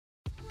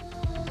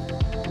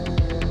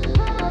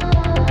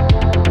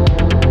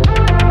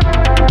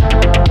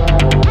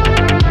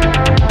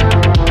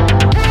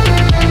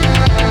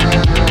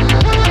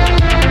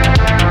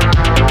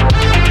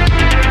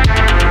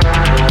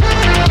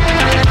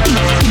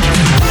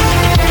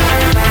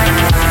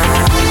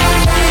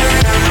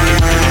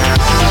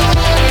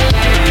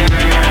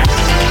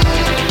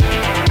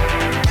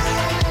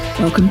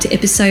welcome to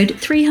episode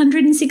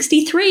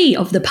 363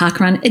 of the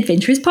Parkrun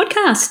Adventurers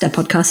podcast, a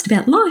podcast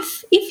about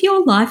life, if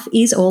your life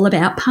is all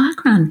about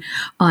parkrun.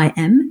 I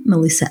am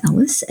Melissa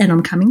Ellis and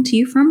I'm coming to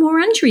you from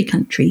Wurundjeri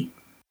country.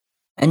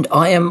 And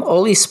I am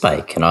Olly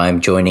Spake and I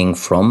am joining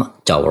from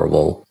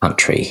Dalrymple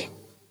country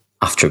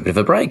after a bit of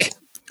a break.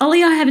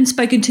 Olly, I haven't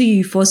spoken to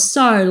you for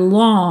so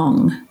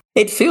long.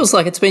 It feels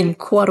like it's been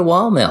quite a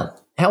while, Mel.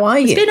 How are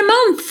you? It's been a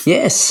month.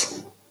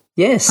 Yes.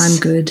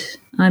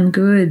 I'm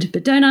good.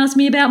 But don't ask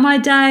me about my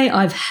day.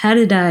 I've had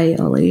a day,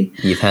 Olly.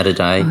 You've had a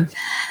day? I've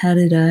had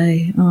a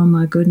day. Oh,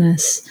 my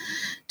goodness.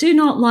 Do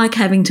not like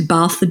having to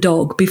bath the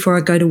dog before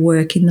I go to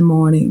work in the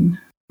morning.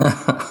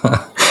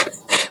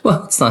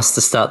 Well, it's nice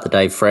to start the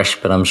day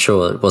fresh, but I'm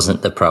sure it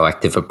wasn't the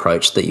proactive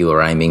approach that you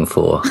were aiming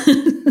for.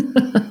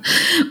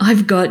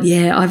 I've got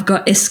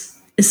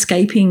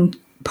escaping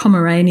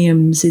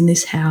Pomeranians in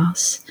this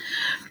house.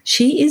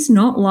 She is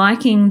not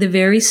liking the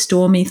very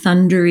stormy,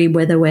 thundery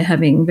weather we're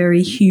having,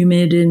 very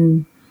humid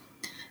and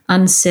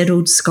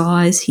unsettled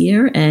skies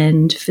here.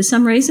 And for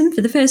some reason,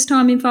 for the first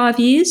time in 5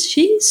 years,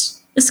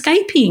 she's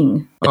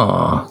escaping.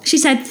 Oh.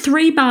 She's had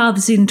 3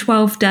 baths in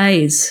 12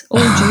 days, all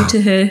due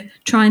to her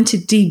trying to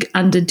dig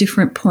under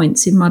different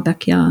points in my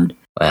backyard.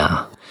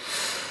 Wow.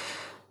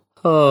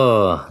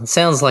 Oh, it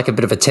sounds like a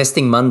bit of a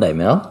testing Monday,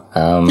 Mel.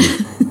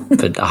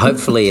 But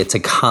hopefully it's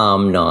a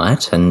calm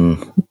night and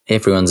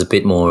everyone's a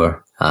bit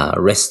more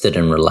rested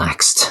and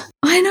relaxed.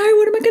 I know.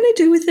 What am I going to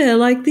do with her?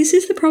 Like, this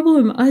is the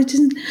problem. I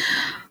don't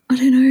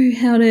know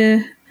how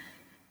to.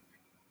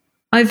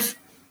 I've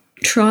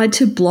tried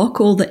to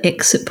block all the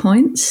exit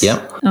points.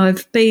 Yep.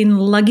 I've been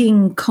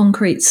lugging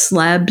concrete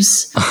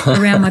slabs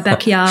around my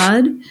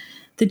backyard.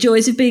 The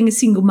joys of being a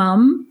single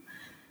mum.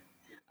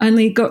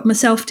 Only got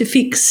myself to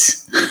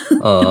fix the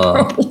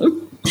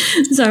problem.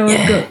 So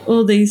I've got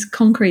all these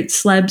concrete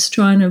slabs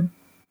trying to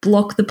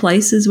block the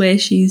places where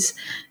she's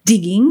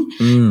digging.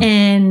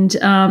 And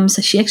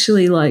so she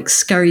actually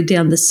scurried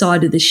down the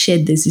side of the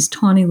shed. There's this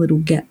tiny little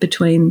gap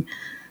between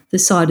the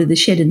side of the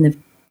shed and the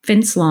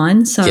fence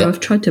line. So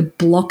I've tried to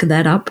block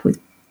that up with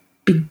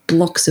big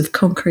blocks of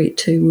concrete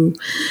too.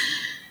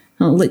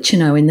 I'll let you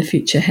know in the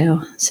future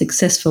how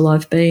successful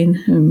I've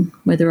been and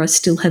whether I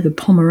still have a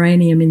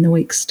Pomeranian in the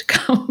weeks to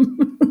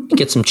come.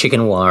 Get some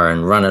chicken wire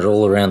and run it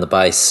all around the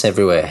base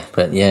everywhere.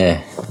 But,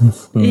 yeah.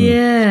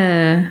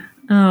 Yeah.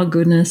 Oh,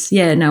 goodness.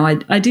 Yeah, no,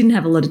 I didn't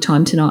have a lot of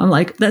time tonight. I'm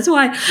like, that's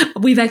why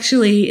we've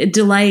actually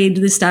delayed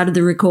the start of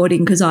the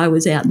recording because I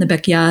was out in the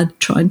backyard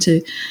trying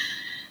to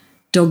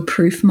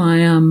dog-proof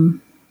my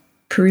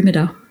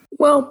perimeter.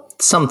 Well,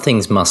 some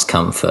things must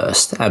come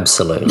first.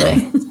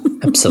 Absolutely.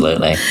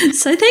 Absolutely.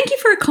 So thank you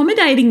for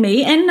accommodating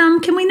me.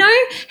 And can we know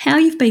how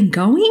you've been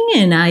going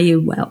and are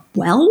you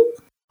well?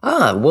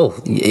 Well,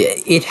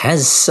 it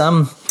has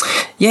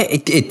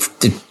it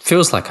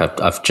feels like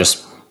I've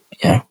just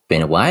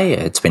been away.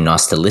 It's been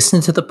nice to listen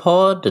to the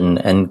pod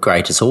and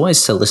great as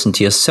always to listen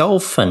to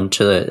yourself and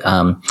to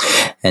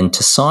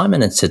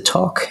Simon and to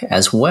Tok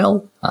as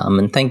well.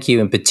 And thank you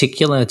in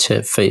particular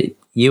for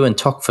you and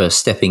Tok for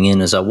stepping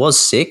in as I was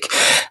sick.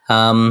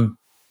 I've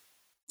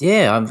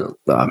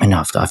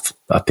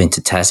been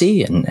to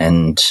Tassie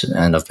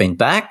and I've been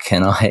back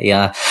and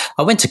I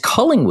went to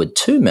Collingwood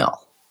too,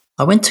 Mel.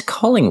 I went to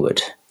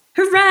Collingwood.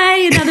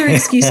 Hooray! Another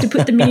excuse to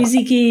put the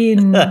music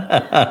in.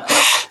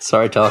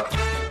 Sorry, Tok. Good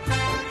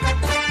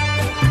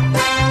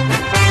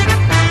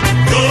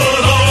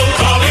old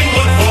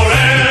Collingwood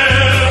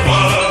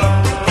forever.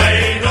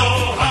 They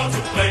know how to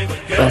play the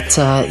game.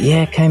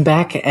 But came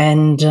back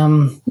and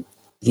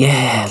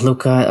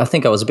look, I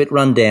think I was a bit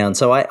run down.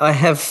 So I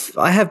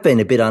have been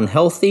a bit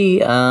unhealthy.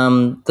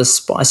 The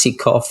spicy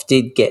cough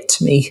did get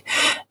to me,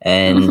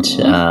 and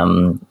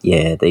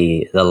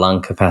the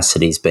lung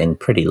capacity's been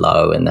pretty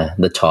low, and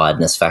the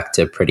tiredness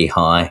factor pretty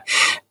high.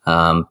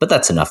 But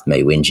that's enough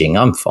me whinging.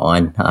 I'm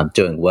fine. I'm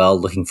doing well.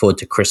 Looking forward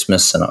to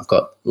Christmas, and I've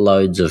got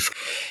loads of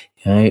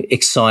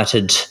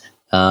excited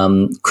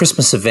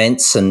Christmas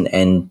events,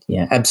 and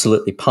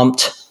absolutely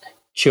pumped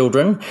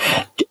children.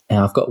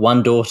 I've got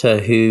one daughter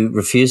who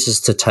refuses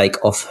to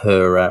take off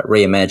her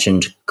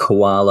reimagined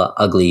koala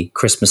ugly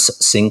Christmas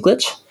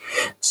singlet.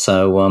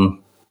 So,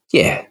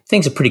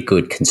 things are pretty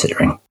good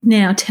considering.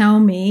 Now tell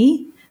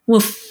me, well,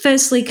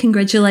 firstly,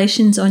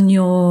 congratulations on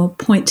your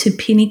point to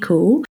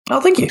pinnacle. Oh,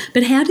 thank you.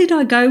 But how did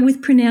I go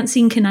with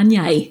pronouncing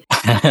Kananye?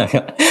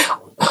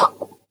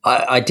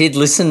 I did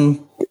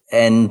listen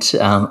and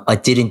I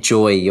did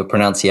enjoy your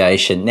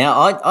pronunciation.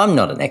 Now, I'm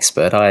not an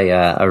expert.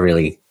 I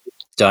really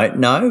don't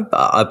know.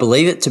 I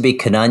believe it to be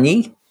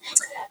Kananye.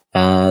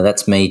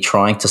 That's me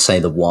trying to say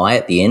the Y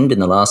at the end in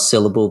the last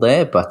syllable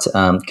there, but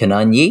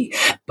Kananye.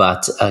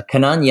 But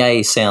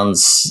Kananye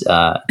sounds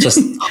just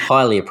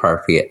highly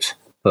appropriate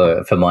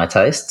for my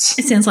tastes.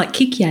 It sounds like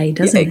Kikye,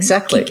 doesn't it?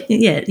 Exactly.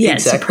 Exactly.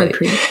 It's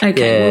appropriate.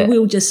 Okay,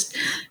 well,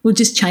 we'll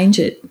just change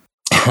it.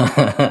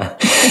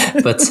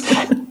 But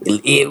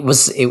it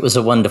was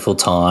a wonderful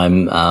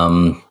time.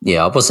 I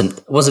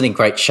wasn't in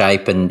great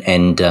shape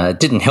and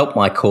didn't help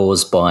my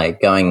cause by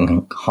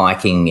going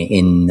hiking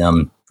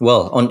in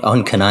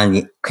on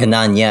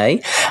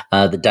Kananye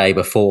the day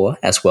before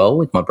as well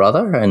with my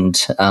brother, and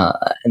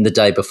the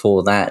day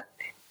before that,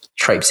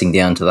 traipsing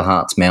down to the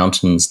Hearts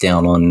Mountains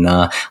down on,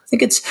 I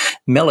think it's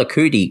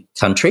Melakudi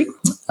country,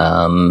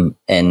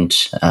 and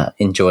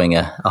enjoying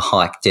a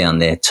hike down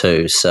there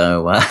too.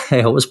 So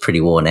I was pretty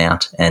worn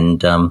out,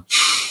 and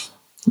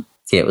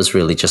it was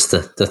really just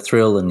the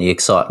thrill and the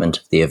excitement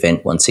of the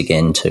event once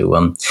again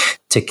to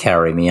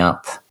carry me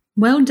up.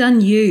 Well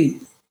done, you.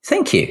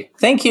 Thank you.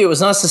 It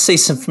was nice to see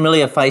some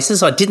familiar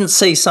faces. I didn't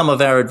see some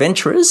of our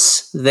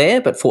adventurers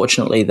there, but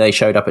fortunately they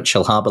showed up at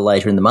Shellharbour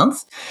later in the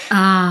month.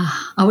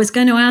 I was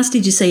going to ask,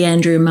 did you see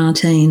Andrew and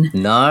Martine?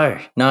 No,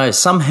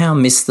 somehow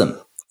missed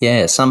them.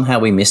 Yeah, somehow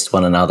we missed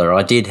one another.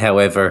 I did,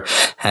 however,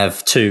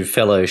 have two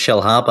fellow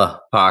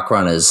Shellharbour park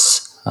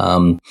runners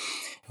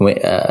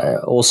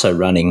also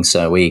running,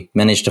 so we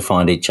managed to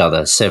find each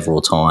other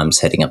several times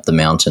heading up the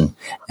mountain,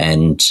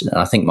 and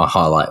I think my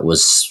highlight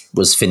was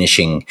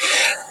finishing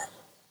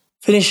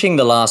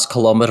the last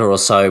kilometre or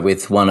so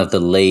with one of the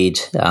lead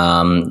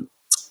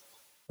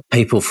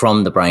people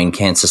from the Brain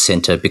Cancer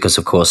Centre, because,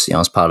 of course, I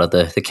was part of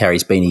the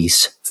Carrie's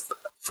Beanies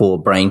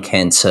for Brain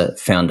Cancer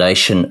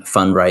Foundation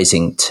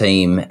fundraising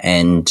team,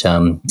 and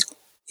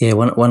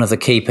one of the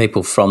key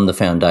people from the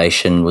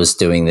foundation was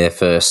doing their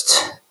first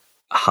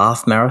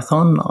half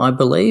marathon, I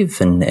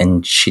believe,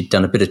 and she'd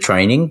done a bit of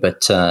training,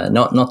 but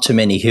not too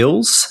many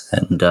hills,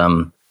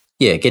 and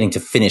getting to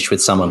finish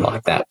with someone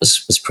like that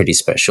was pretty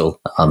special.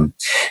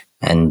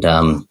 And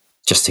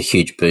just a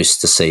huge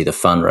boost to see the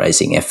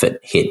fundraising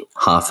effort hit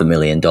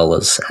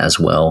 $500,000 as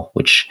well,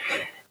 which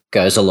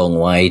goes a long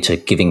way to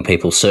giving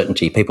people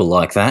certainty, people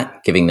like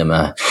that, giving them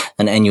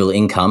an annual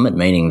income and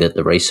meaning that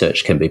the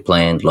research can be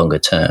planned longer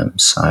term.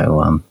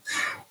 So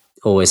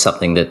always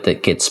something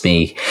that gets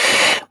me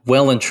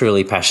well and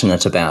truly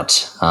passionate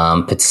about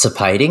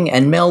participating.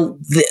 And Mel,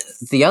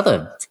 the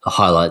other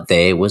highlight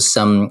there was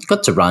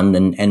got to run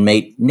and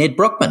meet Ned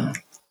Brockman,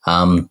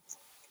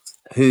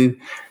 who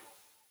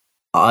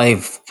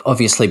I've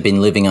obviously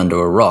been living under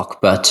a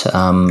rock, but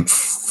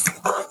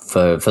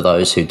for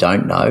those who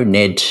don't know,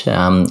 Ned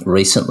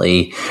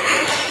recently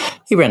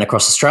he ran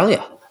across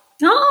Australia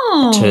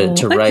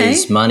to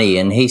raise money,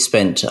 and he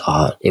spent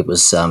it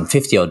was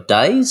 50-odd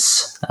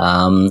days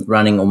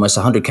running almost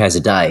 100 Ks a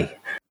day.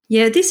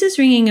 Yeah, this is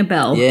ringing a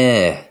bell.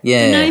 Yeah.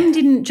 The name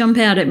didn't jump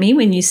out at me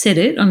when you said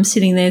it. I'm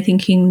sitting there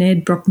thinking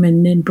Ned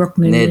Brockman. No,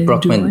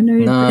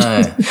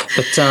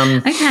 but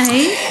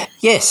okay.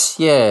 Yes,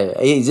 yeah,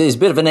 he's a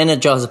bit of an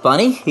Energizer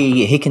bunny.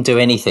 He can do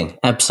anything,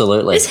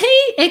 absolutely. Is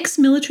he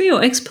ex-military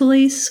or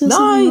ex-police? Or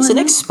no, he's like an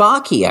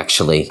ex-Sparky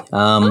actually.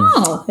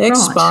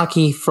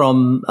 Ex-Sparky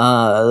from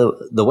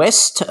the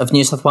west of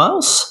New South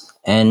Wales,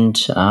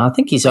 and I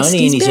think he's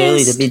only in his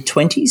early to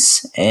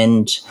mid-20s,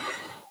 and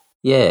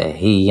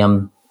he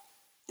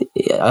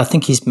I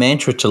think his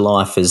mantra to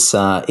life is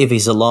if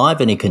he's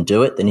alive and he can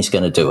do it, then he's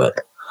going to do it.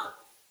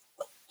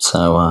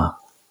 So,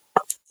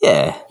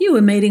 You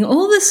were meeting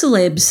all the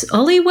celebs.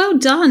 Olly, well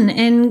done,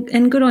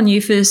 and good on you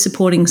for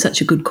supporting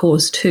such a good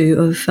cause too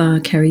of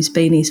Carrie's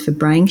Beanies for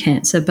brain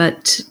cancer.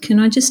 But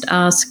can I just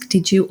ask,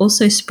 did you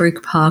also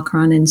spruik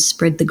parkrun and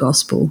spread the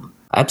gospel?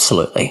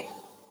 Absolutely.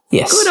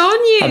 Yes. Good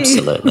on you.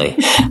 Absolutely.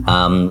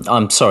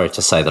 I'm sorry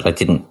to say that I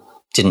didn't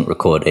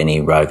record any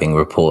roving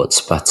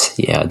reports, but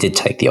I did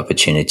take the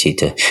opportunity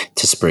to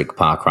spruik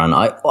parkrun.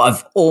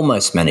 I've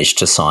almost managed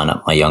to sign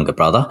up my younger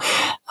brother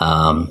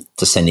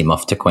to send him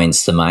off to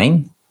Queen's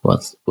Domain.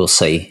 We'll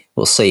see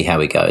how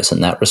he goes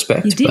in that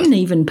respect. You didn't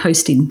even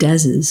post in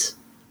Dazzas.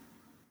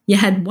 You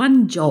had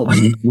one job.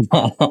 I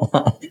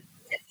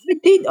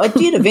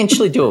did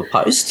eventually do a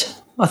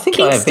post. I think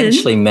Kingston? I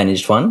eventually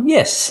managed one.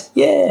 Yes.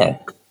 Yeah.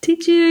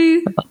 Did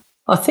you?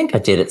 I think I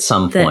did at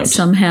some That point.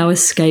 somehow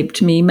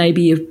escaped me.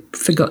 Maybe you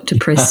forgot to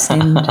press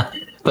send.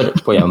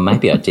 But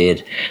maybe I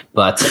did.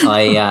 But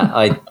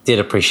I did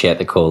appreciate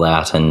the call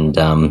out, and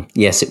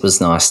yes, it was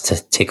nice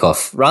to tick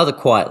off rather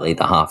quietly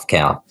the half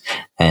cow.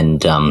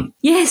 And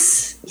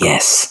Yes,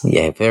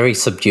 very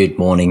subdued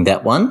morning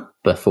that one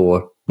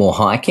before more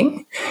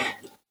hiking,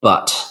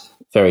 but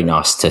very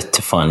nice to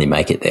finally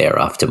make it there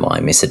after my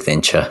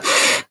misadventure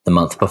the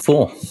month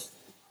before.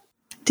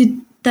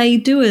 Did they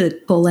do a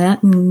call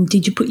out, and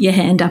did you put your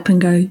hand up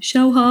and go,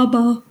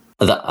 Shellharbour?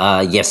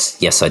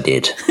 Yes, I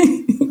did.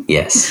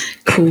 Yes.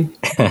 Cool.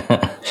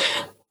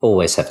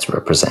 Always have to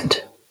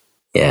represent.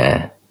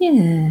 Yeah.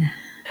 Yeah.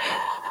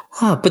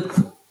 But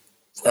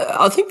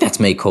I think that's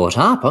me caught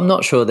up. I'm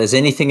not sure there's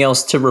anything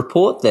else to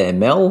report there,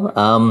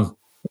 Mel.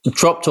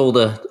 Dropped all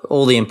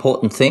the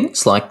important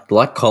things like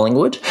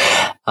Collingwood.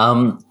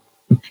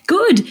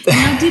 Good.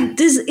 Now,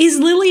 is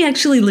Lily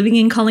actually living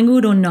in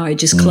Collingwood or no,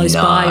 just close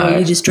by, or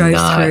you just drove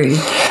through?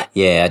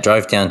 Yeah, I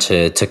drove down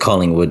to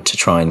Collingwood to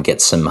try and get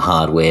some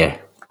hardware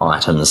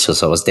items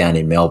because I was down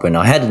in Melbourne.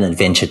 I had an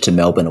adventure to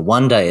Melbourne, a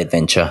one-day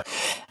adventure,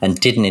 and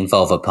didn't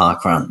involve a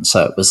park run.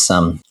 So it was,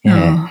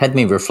 had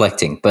me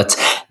reflecting. But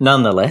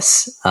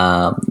nonetheless,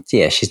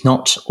 she's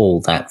not all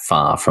that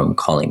far from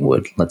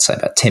Collingwood. Let's say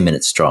about 10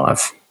 minutes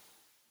drive.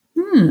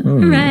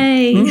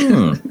 Hooray.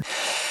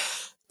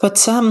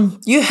 But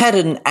you had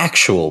an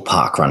actual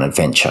parkrun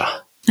adventure.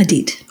 I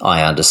did.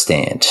 I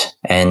understand.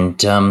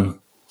 And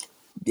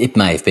it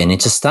may have been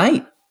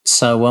interstate.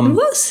 So, It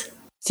was.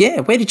 yeah,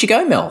 where did you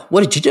go, Mel?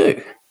 What did you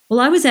do? Well,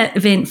 I was at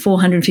event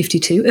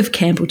 452 of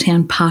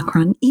Campbelltown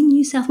Parkrun in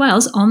New South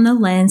Wales on the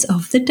lands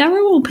of the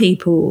Dharawal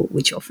people,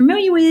 which you're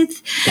familiar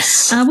with,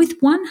 Yes. with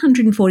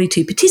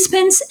 142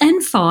 participants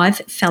and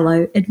 5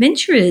 fellow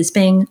adventurers,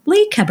 being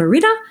Lee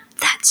Cabarita,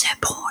 that's her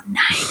porn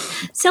name,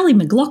 Sally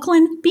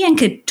McLaughlin,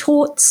 Bianca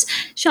Torts,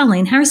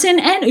 Charlene Harrison,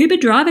 and Uber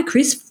driver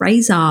Chris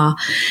Fraser.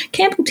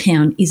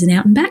 Campbelltown is an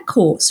out-and-back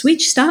course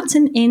which starts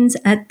and ends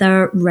at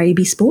the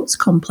Raby Sports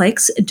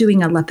Complex,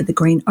 doing a lap of the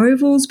green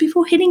ovals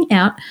before heading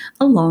out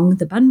along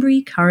the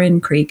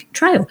Bunbury-Curran Creek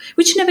Trail,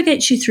 which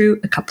navigates you through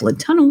a couple of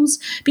tunnels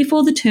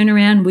before the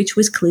turnaround, which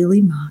was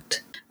clearly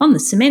marked on the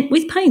cement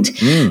with paint.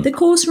 The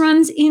course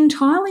runs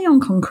entirely on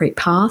concrete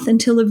path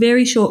until a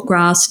very short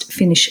grassed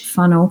finish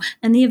funnel,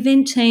 and the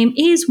event team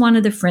is one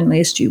of the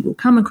friendliest you will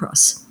come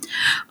across.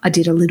 I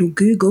did a little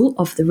Google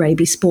of the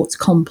Raby Sports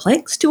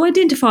Complex to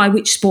identify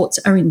which sports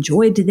are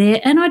enjoyed there,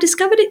 and I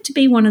discovered it to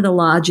be one of the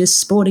largest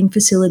sporting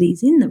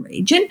facilities in the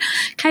region,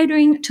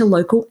 catering to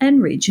local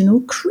and regional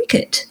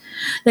cricket.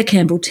 The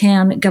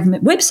Campbelltown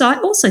government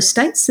website also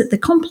states that the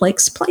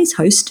complex plays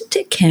host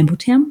to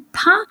Campbelltown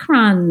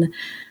Parkrun.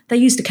 They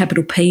used a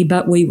capital P,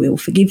 but we will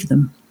forgive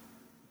them.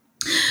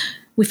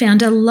 We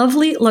found a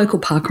lovely local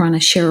parkrunner,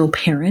 Cheryl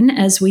Perrin,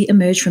 as we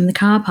emerged from the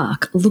car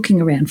park, looking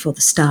around for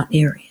the start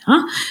area,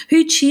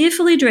 who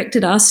cheerfully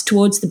directed us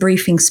towards the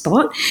briefing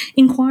spot,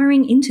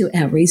 inquiring into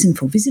our reason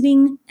for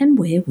visiting and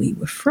where we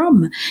were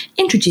from,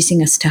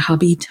 introducing us to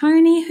hubby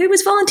Tony, who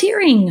was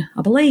volunteering,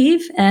 I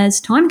believe,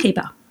 as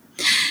timekeeper.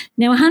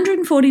 Now,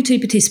 142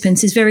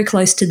 participants is very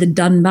close to the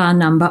Dunbar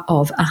number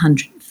of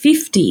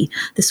 150,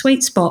 the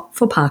sweet spot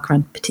for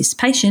parkrun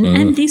participation,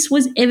 and this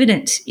was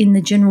evident in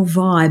the general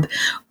vibe.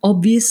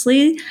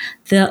 Obviously,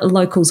 the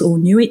locals all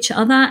knew each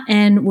other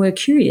and were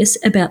curious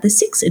about the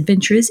 6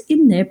 adventurers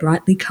in their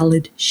brightly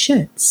coloured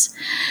shirts.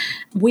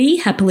 We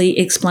happily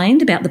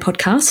explained about the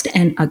podcast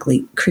and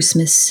ugly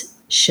Christmas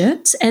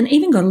shirts, and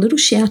even got a little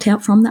shout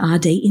out from the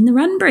RD in the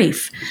run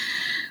brief.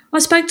 I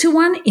spoke to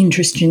one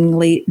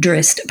interestingly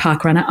dressed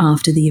parkrunner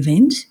after the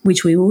event,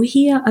 which we will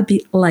hear a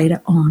bit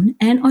later on,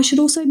 and I should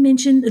also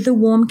mention the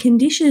warm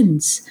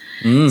conditions.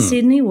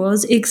 Sydney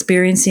was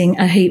experiencing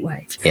a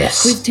heatwave,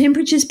 with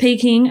temperatures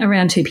peaking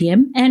around 2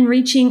 p.m. and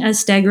reaching a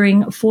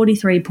staggering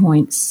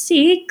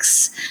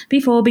 43.6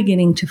 before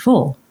beginning to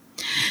fall.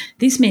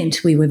 This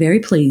meant we were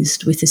very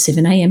pleased with the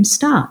 7 a.m.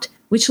 start,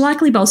 which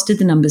likely bolstered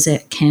the numbers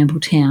at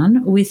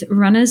Campbelltown, with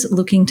runners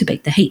looking to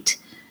beat the heat.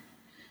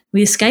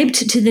 We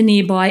escaped to the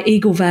nearby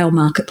Eagle Vale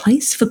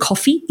Marketplace for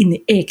coffee in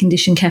the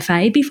air-conditioned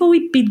cafe before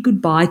we bid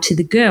goodbye to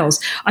the girls.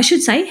 I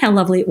should say how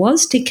lovely it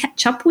was to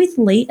catch up with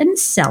Lee and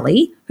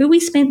Sally, who we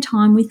spent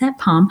time with at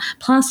Palm,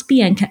 plus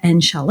Bianca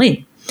and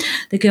Charlene.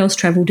 The girls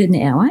travelled an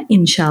hour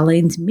in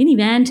Charlene's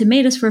minivan to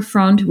meet us for a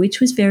front, which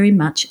was very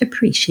much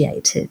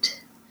appreciated.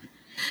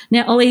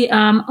 Now, Olly,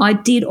 I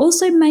did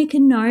also make a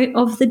note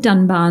of the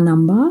Dunbar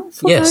number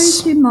for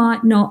those who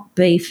might not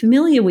be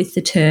familiar with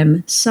the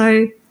term.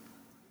 So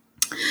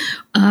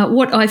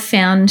what I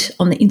found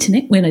on the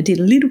internet when I did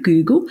a little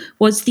Google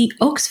was the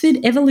Oxford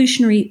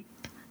evolutionary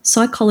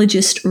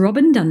psychologist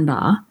Robin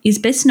Dunbar is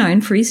best known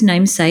for his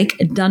namesake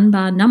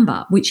Dunbar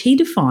number, which he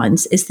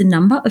defines as the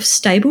number of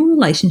stable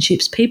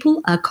relationships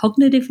people are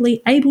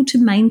cognitively able to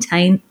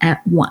maintain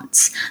at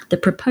once. The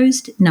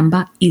proposed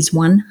number is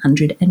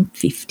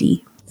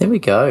 150. There we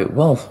go.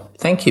 Well,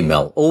 thank you,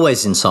 Mel.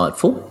 Always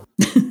insightful.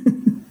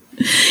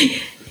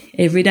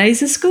 Every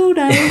day's a school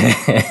day.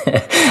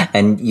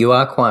 And you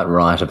are quite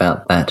right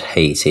about that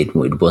heat. It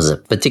was a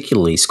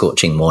particularly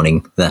scorching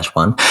morning, that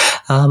one.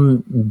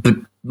 But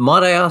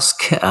might I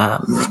ask,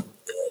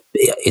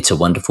 it's a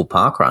wonderful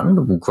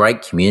parkrun,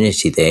 great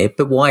community there,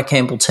 but why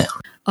Campbelltown?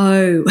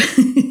 Oh,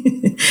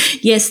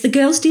 yes, the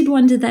girls did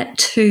wonder that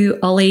too,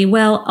 Olly.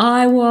 Well,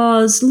 I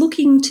was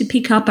looking to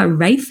pick up a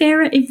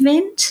Rayfarer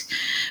event,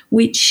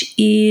 which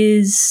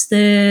is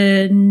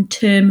the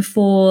term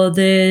for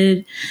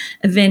the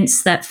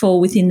events that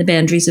fall within the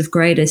boundaries of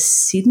Greater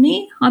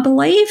Sydney, I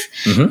believe.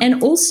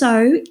 And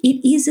also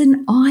it is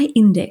an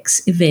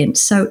I-index event,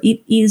 so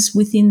it is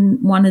within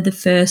one of the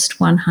first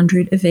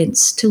 100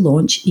 events to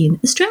launch in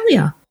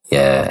Australia.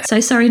 Yeah. So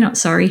sorry, not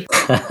sorry.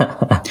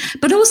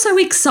 But also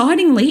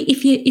excitingly,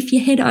 if you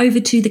head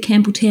over to the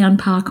Campbelltown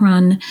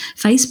Parkrun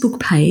Facebook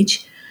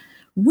page,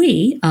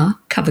 we are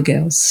cover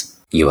girls.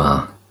 You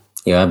are.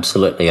 You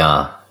absolutely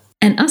are.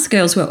 And us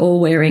girls were all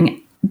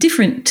wearing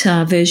different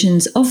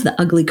versions of the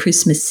ugly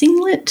Christmas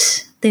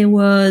singlet. There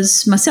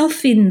was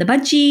myself in the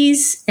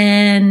budgies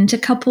and a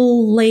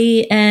couple,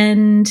 Lee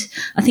and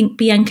I think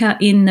Bianca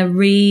in the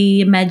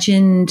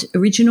reimagined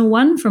original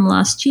one from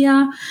last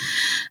year.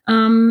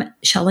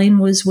 Charlene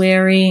was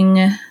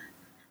wearing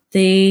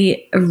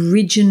the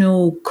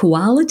original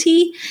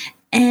Quality,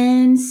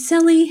 and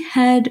Sally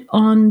had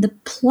on the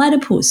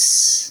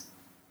platypus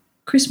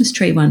Christmas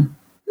tree one.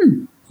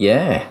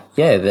 Yeah,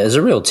 there's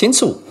a real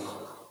tinsel.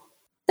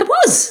 It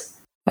was.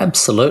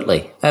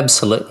 Absolutely.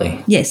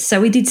 Absolutely. Yes,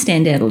 so we did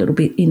stand out a little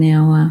bit in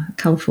our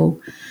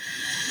colourful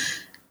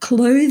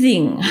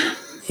clothing.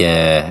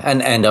 Yeah,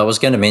 and I was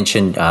going to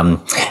mention, and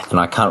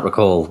I can't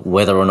recall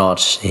whether or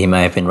not he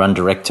may have been run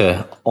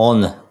director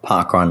on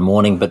Parkrun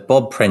Morning, but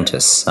Bob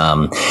Prentice,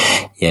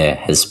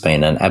 has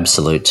been an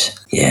absolute,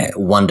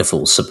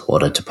 wonderful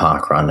supporter to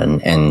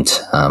Parkrun and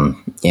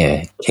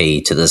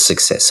key to the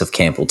success of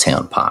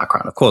Campbelltown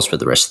Parkrun, of course, for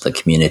the rest of the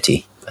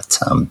community. But,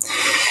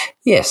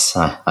 yes,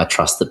 I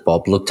trust that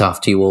Bob looked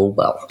after you all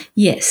well.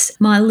 Yes,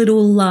 my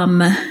little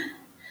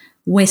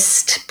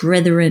West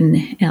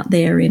brethren out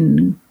there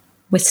in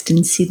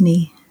Western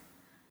Sydney.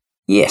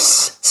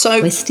 Yes.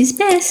 So West is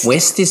best.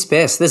 West is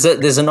best. There's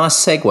a nice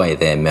segue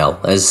there, Mel,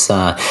 as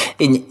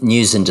in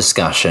news and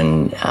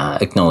discussion,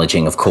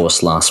 acknowledging, of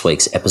course, last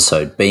week's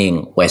episode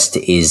being West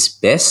is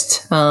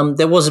best.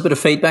 There was a bit of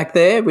feedback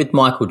there with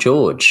Michael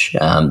George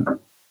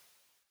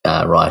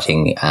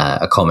writing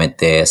a comment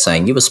there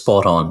saying you were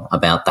spot on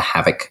about the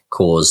havoc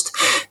caused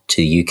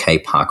to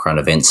UK parkrun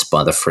events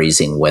by the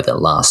freezing weather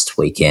last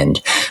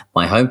weekend.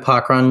 My home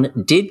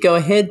parkrun did go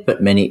ahead,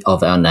 but many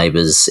of our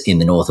neighbours in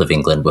the north of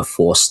England were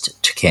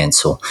forced to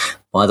cancel.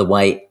 By the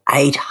way,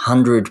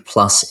 800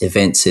 plus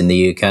events in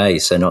the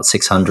UK, so not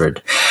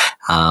 600.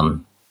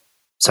 So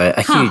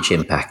a huge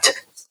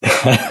impact.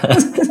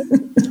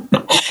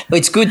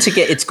 It's good to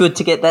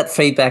get that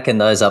feedback and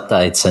those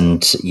updates.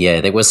 And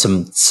there was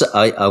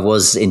I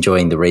was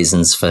enjoying the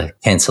reasons for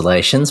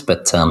cancellations,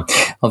 but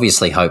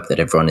obviously hope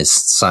that everyone is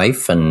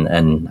safe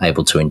and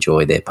able to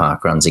enjoy their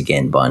park runs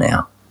again by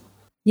now.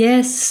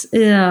 Yes,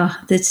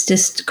 that's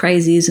just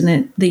crazy, isn't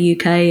it? The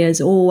UK is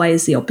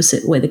always the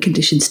opposite weather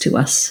conditions to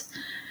us.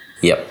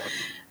 Yep.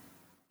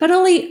 But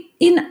Ollie,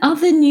 in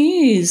other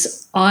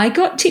news, I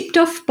got tipped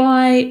off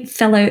by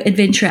fellow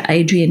adventurer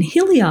Adrian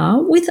Hillier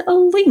with a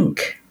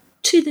link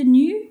to the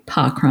new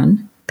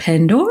parkrun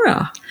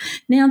Pandora.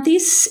 Now,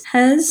 this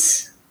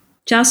has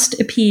just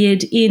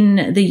appeared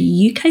in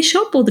the UK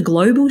shop or the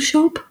global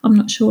shop. I'm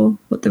not sure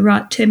what the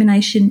right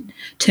terminology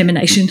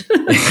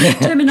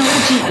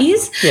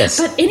is. Yes.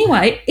 But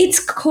anyway, it's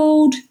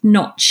called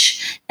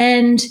Notch,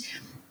 and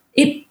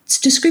its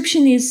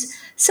description is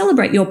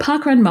celebrate your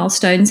parkrun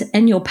milestones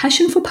and your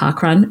passion for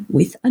parkrun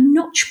with a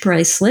notch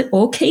bracelet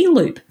or key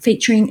loop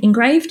featuring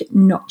engraved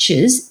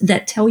notches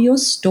that tell your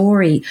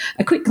story.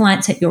 A quick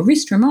glance at your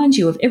wrist reminds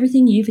you of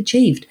everything you've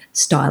achieved.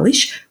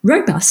 Stylish,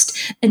 robust,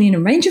 and in a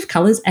range of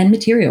colours and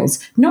materials.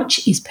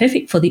 Notch is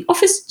perfect for the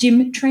office,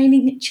 gym,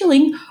 training,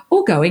 chilling,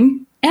 or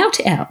going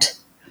out.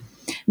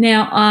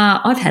 Now,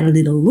 I've had a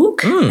little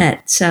look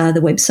at the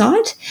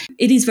website.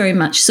 It is very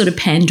much sort of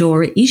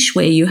Pandora-ish,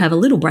 where you have a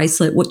little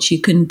bracelet which you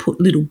can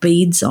put little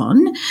beads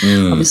on.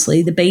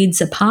 Obviously, the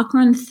beads are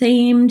parkrun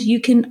themed.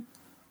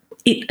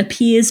 It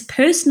appears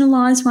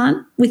personalised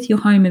one with your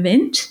home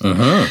event.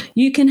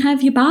 You can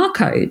have your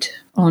barcode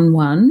on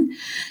one.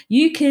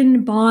 You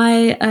can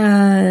buy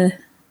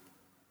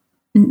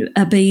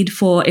a bead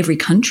for every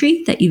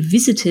country that you've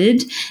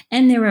visited,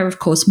 and there are, of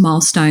course,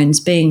 milestones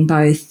being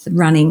both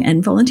running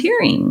and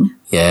volunteering.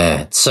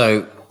 Yeah,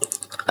 so,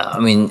 I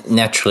mean,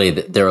 naturally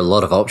there are a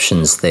lot of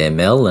options there,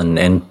 Mel,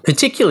 and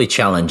particularly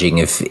challenging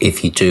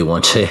if you do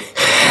want to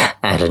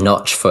add a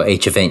notch for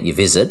each event you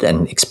visit,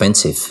 and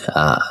expensive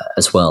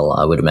as well,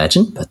 I would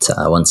imagine. But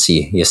once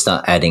you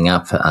start adding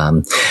up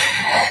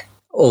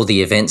all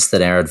the events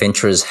that our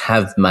adventurers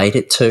have made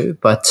it to,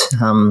 but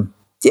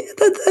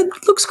that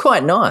looks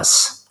quite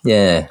nice.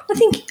 Yeah. I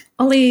think,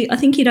 Ollie,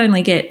 you'd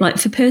only get, like,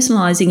 for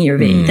personalising your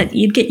event, that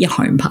you'd get your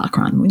home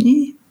parkrun, wouldn't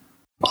you?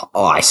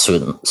 Oh, I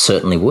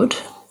certainly would.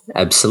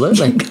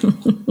 Absolutely.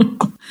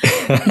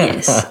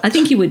 Yes. I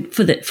think you would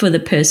for the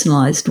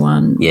personalised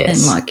one.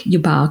 Yes. And, like,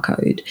 your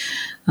barcode.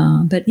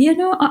 But,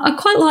 I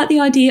quite like the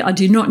idea. I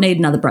do not need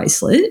another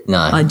bracelet. No.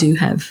 I do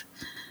have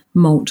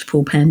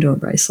multiple Pandora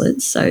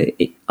bracelets. So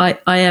I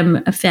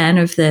am a fan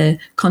of the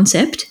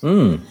concept.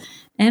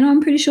 And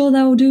I'm pretty sure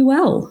they will do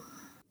well.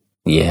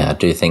 Yeah, I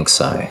do think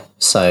so.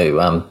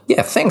 So,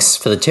 thanks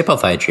for the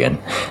tip-off, Adrian.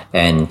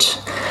 And,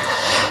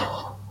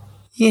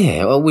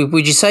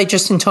 would you say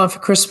just in time for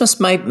Christmas?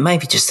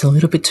 Maybe just a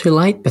little bit too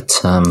late, but...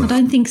 I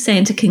don't think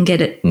Santa can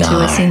get it to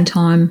us in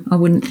time. I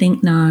wouldn't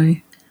think, no.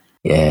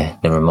 Yeah,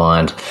 never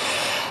mind.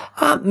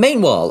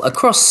 Meanwhile,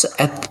 across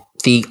at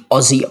the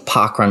Aussie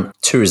Parkrun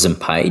tourism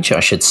page, I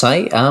should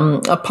say,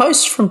 a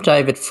post from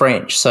David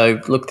French. So,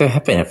 look, there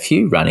have been a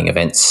few running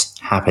events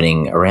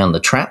happening around the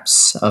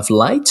traps of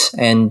late,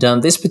 and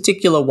this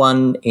particular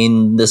one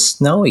in the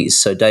Snowies.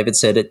 So, David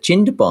said at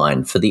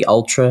Jindabyne for the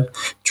Ultra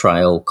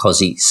Trail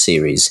Cozzy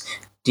series.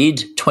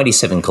 Did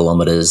 27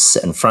 kilometres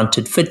and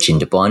fronted for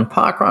Jindabyne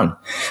Parkrun.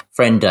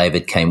 Friend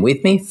David came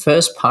with me,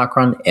 first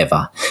parkrun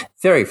ever.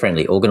 Very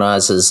friendly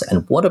organisers,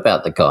 and what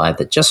about the guy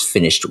that just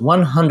finished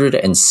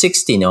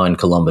 169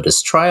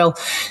 kilometres trail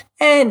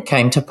and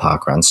came to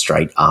parkrun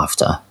straight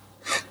after?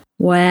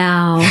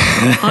 Wow.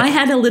 I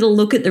had a little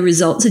look at the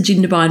results of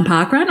Jindabyne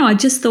Parkrun. I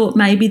just thought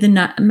maybe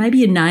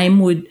a name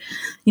would,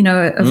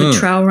 of a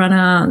trail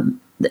runner,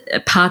 a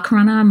park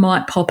runner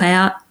might pop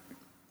out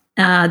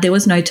there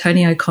was no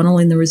Tony O'Connell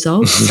in the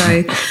results,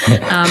 so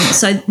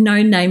so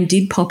no name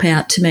did pop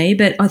out to me.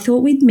 But I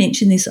thought we'd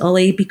mention this,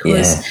 Ollie,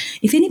 because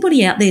if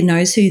anybody out there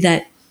knows who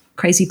that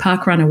crazy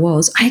park runner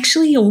was, I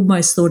actually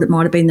almost thought it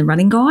might have been the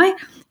running guy,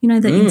 the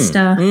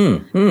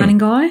Insta running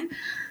guy.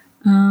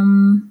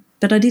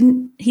 But I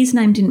didn't. His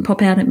name didn't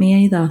pop out at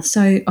me either.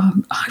 So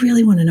I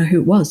really want to know who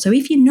it was. So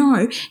if you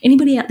know,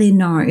 anybody out there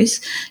knows,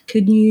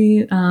 could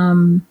you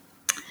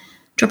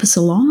drop us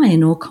a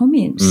line or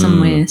comment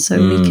somewhere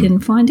so we can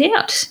find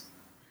out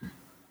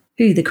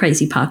who the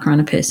crazy park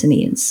runner person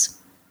is?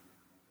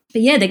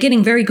 But yeah, they're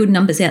getting very good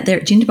numbers out there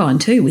at Jindabyne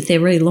too with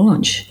their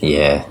relaunch.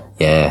 Yeah,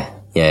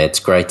 it's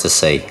great to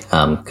see.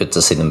 Good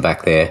to see them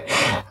back there.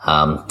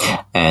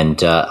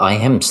 And I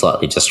am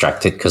slightly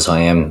distracted because I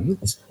am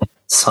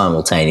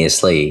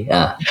simultaneously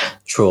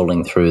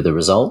trawling through the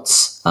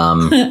results.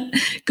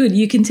 Good.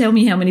 You can tell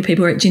me how many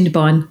people are at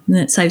Jindabyne, and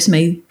that saves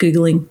me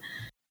Googling.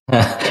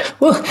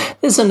 Well,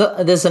 there's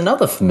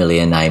another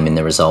familiar name in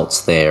the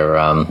results there.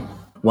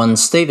 One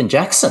Stephen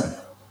Jackson.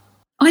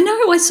 I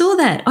know, I saw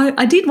that.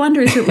 I did wonder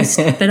if it was,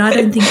 but I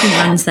don't think he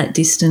runs that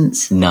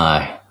distance.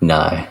 No.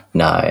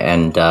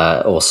 And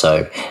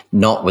also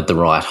not with the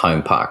right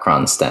home park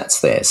run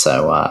stats there.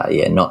 So,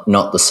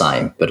 not the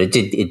same. But it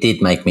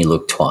did make me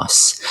look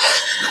twice.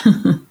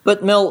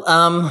 But,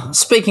 Mel,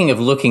 speaking of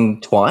looking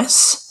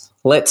twice,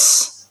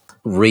 let's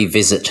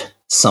revisit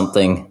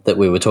something that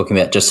we were talking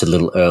about just a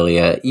little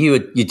earlier. You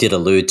did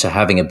allude to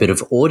having a bit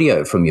of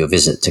audio from your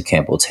visit to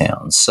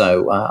Campbelltown.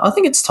 So I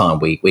think it's time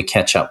we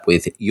catch up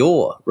with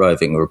your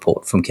roving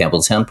report from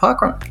Campbelltown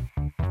Parkrun.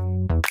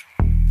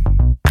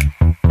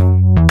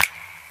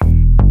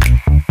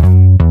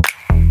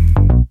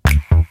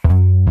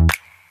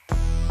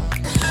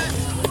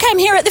 Okay, I'm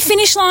here at the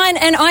finish line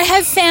and I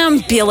have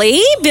found Billy.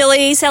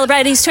 Billy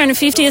celebrated his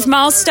 250th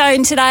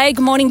milestone today.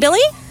 Good morning, Billy.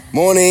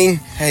 Morning.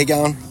 How you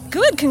going?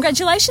 Good.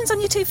 Congratulations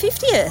on your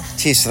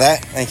 250th. Cheers for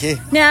that. Thank you.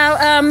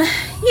 Now,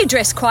 you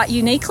dressed quite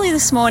uniquely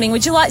this morning.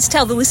 Would you like to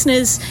tell the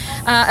listeners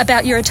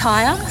about your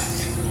attire?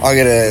 I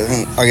got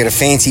a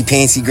fancy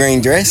pantsy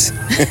green dress.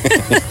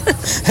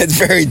 It's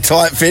very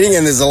tight fitting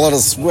and there's a lot of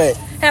sweat.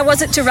 How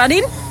was it to run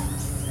in?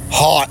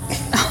 Hot.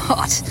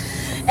 Hot.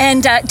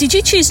 And did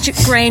you choose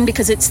green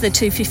because it's the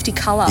 250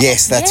 colour?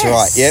 Yes, that's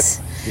right. Yep.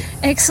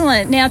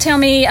 Excellent. Now tell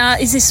me,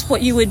 is this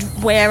what you would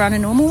wear on a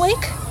normal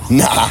week?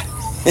 Nah.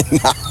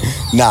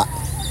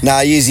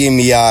 I usually in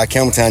my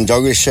Campbelltown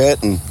jogger shirt,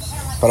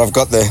 but I've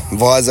got the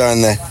visor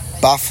and the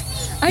buff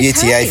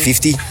UTA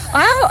 50.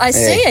 Oh, I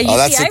see. A UTA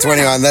that's a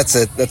 21. runner.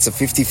 That's a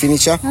 50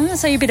 finisher. Oh,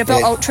 so you're a bit of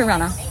an ultra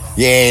runner.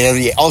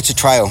 Yeah, ultra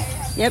trail.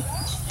 Yep.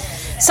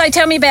 So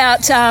tell me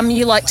about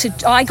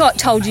I got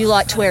told you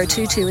like to wear a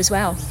tutu as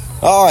well.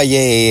 Oh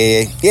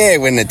yeah.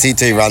 When the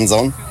tutu runs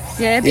on.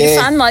 Yeah, a bit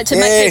of fun, like to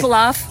make people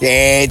laugh.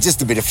 Yeah,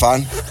 just a bit of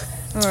fun.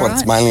 That's what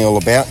it's mainly all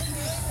about.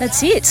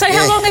 That's it. So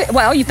how long...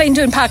 Well, you've been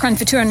doing parkrun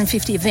for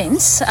 250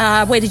 events.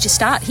 Where did you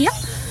start? Here?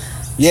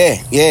 Yeah.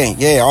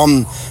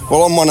 I'm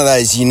one of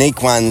those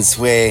unique ones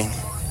where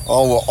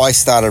I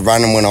started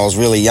running when I was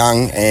really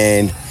young,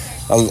 and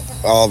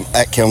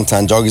at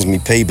Campbelltown Joggers, my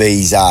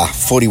PB's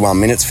 41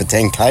 minutes for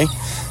 10K,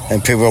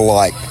 and people are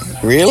like,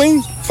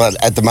 really?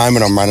 But at the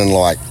moment I'm running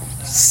like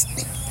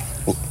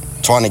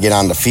trying to get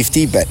under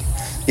 50, but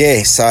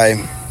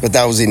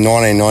that was in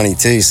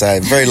 1992, so a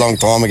very long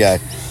time ago.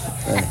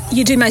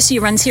 You do most of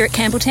your runs here at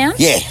Campbelltown?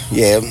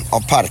 Yeah.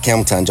 I'm part of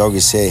Campbelltown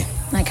Joggers, yeah.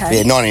 Okay.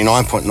 Yeah,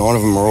 99.9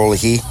 of them are all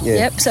here. Yeah.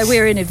 Yep, so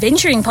we're an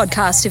adventuring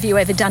podcast. Have you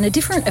ever done a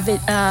different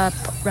park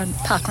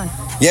run?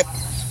 Yep.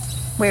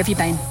 Where have you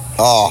been?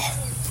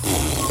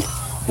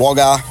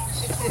 Wagga,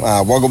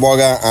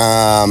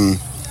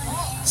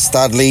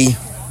 Studley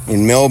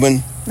in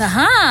Melbourne.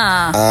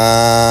 Aha!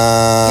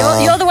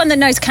 You're the one that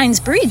knows Cairns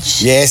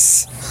Bridge.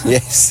 Yes.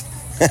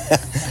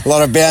 A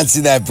lot of bounce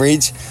in that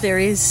bridge. There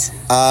is.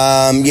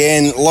 And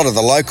a lot of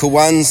the local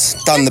ones.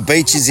 Done the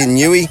beaches in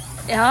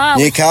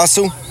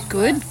Newcastle.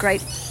 Good,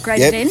 great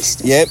event.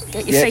 Yep.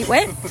 Get your feet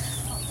wet.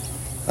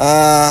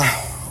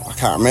 I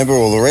can't remember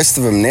all the rest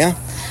of them now.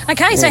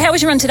 Okay, so how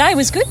was your run today?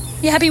 Was good?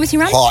 You happy with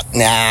your run? Hot?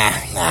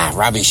 Nah,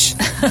 rubbish.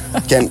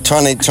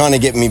 trying to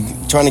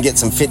get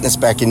some fitness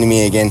back into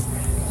me again.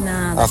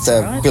 Nah, that's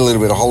after right. a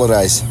little bit of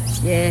holidays.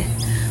 Yeah.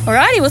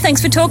 Alrighty, well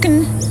thanks for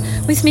talking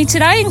with me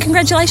today and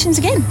congratulations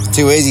again.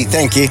 Too easy,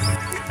 thank you.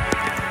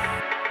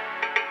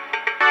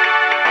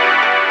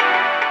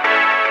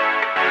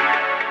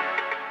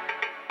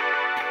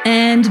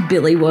 And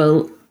Billy,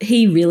 well,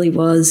 he really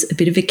was a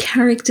bit of a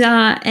character.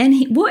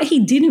 And what he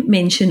didn't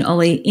mention,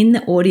 Ollie, in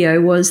the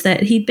audio was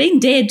that he'd been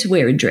dared to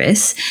wear a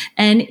dress.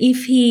 And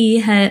if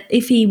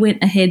he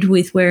went ahead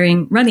with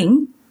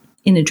running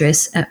in a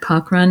dress at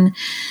Parkrun,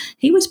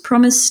 he was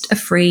promised a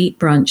free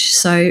brunch.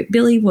 So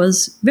Billy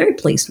was very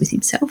pleased with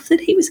himself that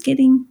he was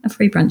getting a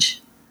free brunch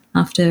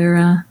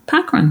after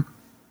Parkrun.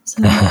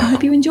 So I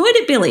hope you enjoyed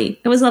it, Billy.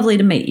 It was lovely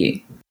to meet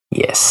you.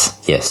 Yes,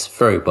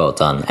 very well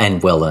done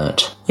and well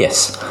earned.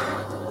 Yes.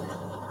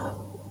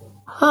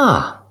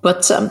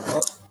 But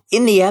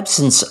In the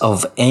absence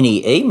of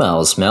any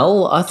emails,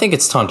 Mel, I think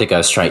it's time to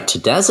go straight to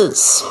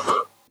Dazzas.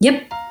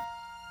 Yep.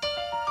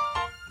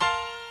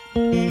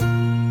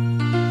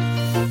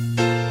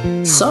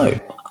 So,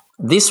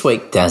 this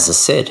week, Dazzas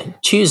said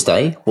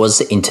Tuesday was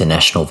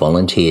International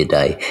Volunteer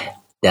Day.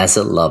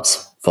 Dazzas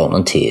loves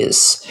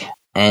volunteers,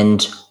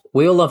 and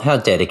we all love how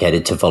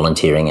dedicated to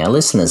volunteering our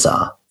listeners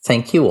are.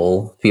 Thank you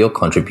all for your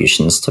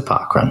contributions to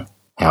Parkrun.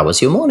 How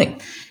was your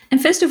morning?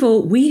 And first of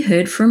all, we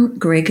heard from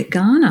Greg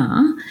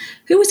Garner,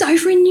 who was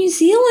over in New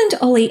Zealand,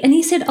 Ollie, and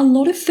he said a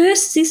lot of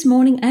firsts this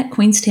morning at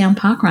Queenstown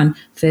Parkrun.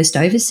 First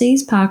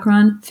overseas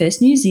parkrun,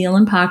 first New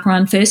Zealand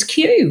parkrun, first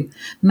queue.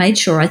 Made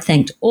sure I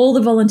thanked all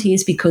the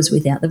volunteers because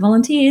without the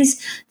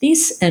volunteers,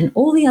 this and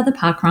all the other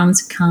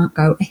parkruns can't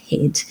go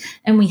ahead.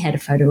 And we had a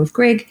photo of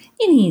Greg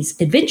in his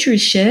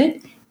adventurous shirt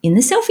in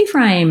the selfie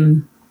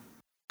frame.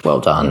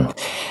 Well done.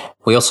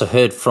 We also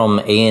heard from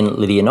Ian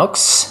Lydia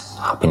Knox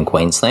up in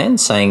Queensland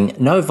saying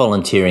no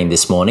volunteering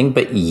this morning,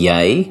 but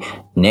yay,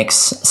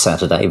 next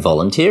Saturday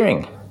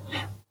volunteering.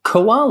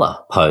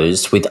 Koala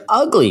posed with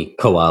ugly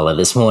koala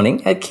this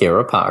morning at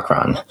Kira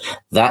Parkrun.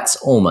 That's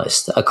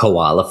almost a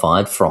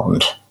koala-fied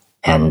frond.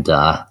 And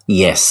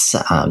yes,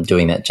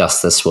 doing that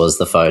justice was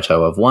the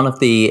photo of one of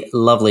the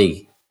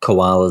lovely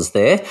koalas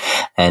there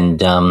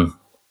and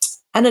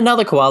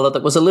another koala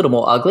that was a little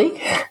more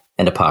ugly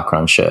and a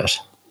Parkrun shirt.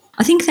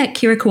 I think that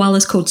Kira koala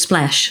is called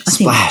Splash.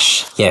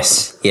 Splash,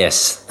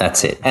 yes,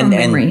 that's it. From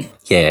memory.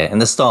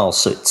 And the style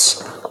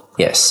suits,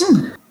 yes.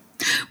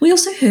 We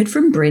also heard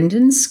from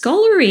Brendan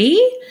Scollery,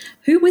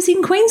 who was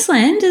in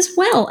Queensland as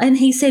well, and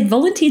he said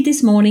volunteered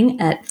this morning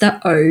at the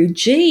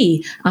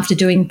OG after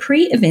doing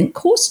pre-event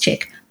course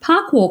check.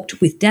 Park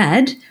walked with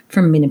Dad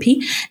from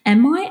Minnipe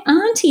and my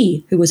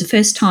auntie, who was a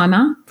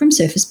first-timer from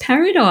Surfers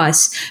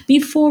Paradise,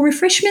 before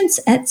refreshments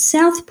at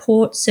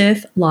Southport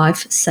Surf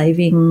Life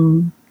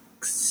Saving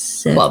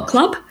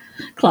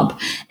Club.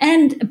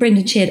 And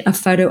Brendan shared a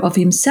photo of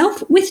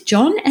himself with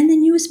John and the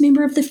newest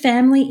member of the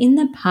family in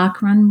the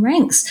parkrun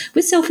ranks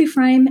with selfie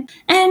frame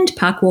and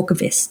park walker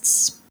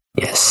vests.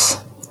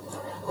 Yes.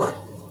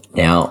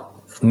 Now,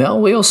 Mel,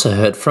 we also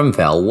heard from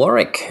Val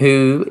Warwick,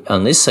 who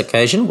on this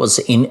occasion was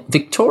in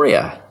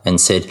Victoria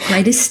and said,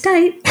 Greatest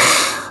state.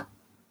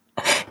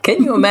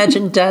 Can you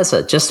imagine,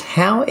 Dazza, just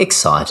how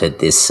excited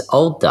this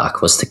old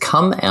duck was to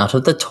come out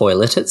of the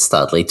toilet at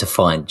Studley to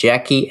find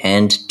Jackie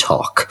and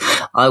Tock?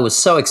 I was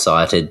so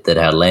excited that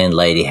our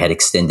landlady had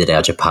extended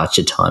our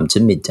departure time to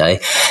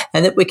midday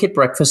and that we could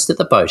breakfast at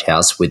the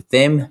boathouse with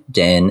them,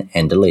 Dan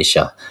and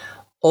Alicia.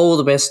 All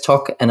the best,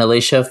 Tock and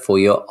Alicia, for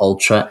your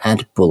Ultra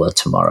and Buller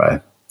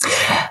tomorrow.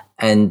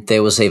 And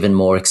there was even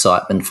more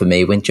excitement for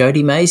me when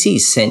Jodie Maisie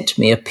sent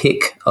me a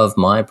pic of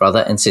my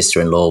brother and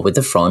sister-in-law with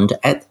the frond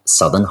at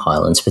Southern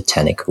Highlands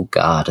Botanical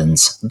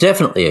Gardens.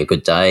 Definitely a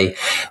good day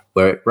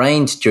where it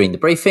rained during the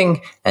briefing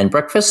and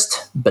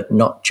breakfast, but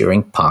not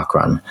during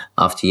parkrun.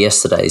 After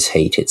yesterday's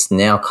heat, it's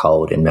now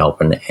cold in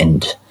Melbourne,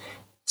 and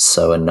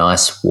so a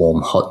nice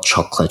warm hot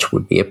chocolate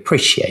would be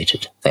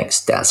appreciated.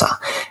 Thanks, Dazza.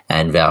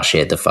 And Val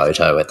shared the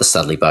photo at the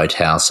Studley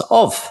Boathouse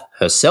of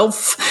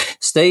herself,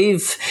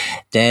 Steve,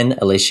 Dan,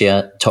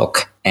 Alicia,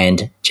 Tock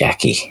and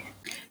Jackie.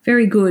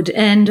 Very good.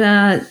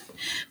 And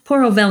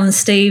poor old Val and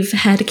Steve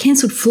had a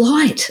cancelled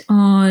flight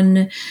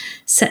on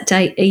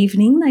Saturday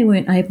evening. They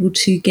weren't able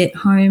to get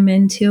home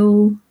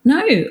until,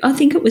 I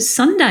think it was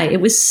Sunday.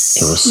 It was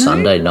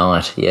Sunday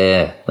night.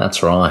 Yeah,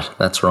 that's right.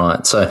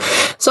 So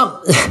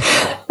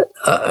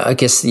I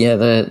guess,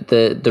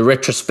 the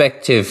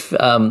retrospective,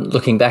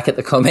 looking back at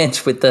the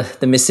comment with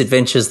the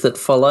misadventures that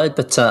followed,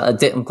 but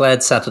I'm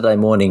glad Saturday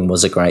morning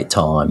was a great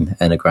time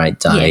and a great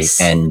day. Yes.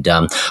 And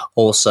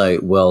also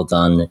well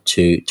done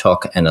to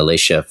Tock and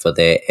Alicia for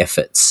their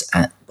efforts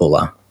at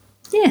Buller.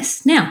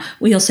 Yes. Now,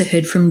 we also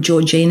heard from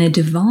Georgina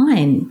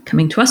Devine,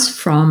 coming to us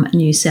from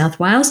New South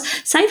Wales.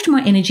 Saved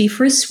my energy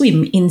for a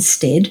swim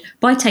instead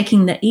by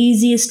taking the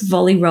easiest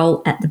volley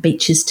roll at the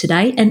beaches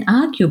today, and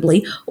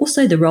arguably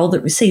also the roll that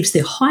receives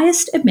the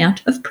highest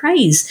amount of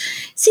praise,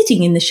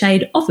 sitting in the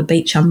shade of a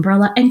beach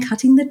umbrella and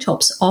cutting the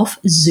tops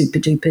off Zuper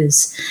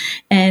Dupers.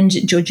 And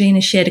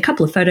Georgina shared a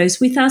couple of photos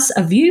with us,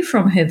 a view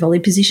from her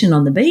volley position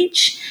on the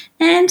beach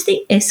and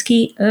the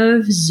esky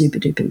of Zuper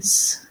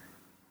Dupers.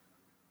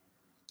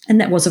 And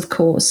that was, of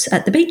course,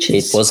 at the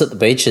beaches. It was at the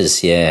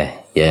beaches, yeah,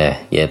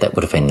 that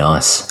would have been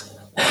nice.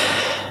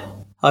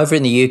 Over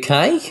in the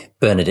UK,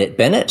 Bernadette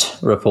Bennett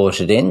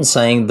reported in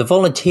saying the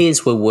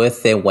volunteers were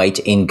worth their weight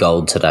in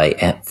gold today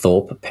at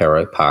Thorpe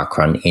Perro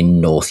Parkrun in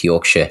North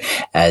Yorkshire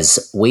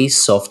as we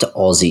soft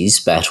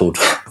Aussies battled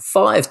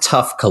 5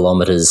 tough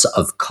kilometres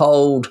of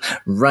cold,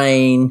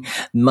 rain,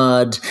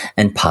 mud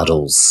and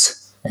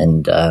puddles.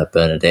 And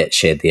Bernadette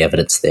shared the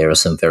evidence there of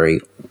some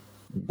very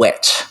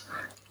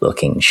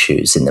wet-looking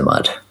shoes in the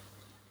mud.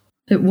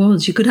 It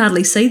was. You could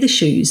hardly see the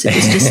shoes. It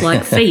was just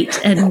like feet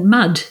and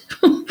mud.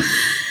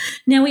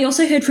 Now, we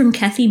also heard from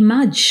Kathy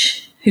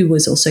Mudge, who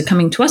was also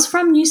coming to us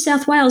from New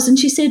South Wales, and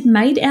she said,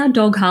 made our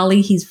dog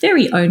Harley his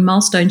very own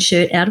milestone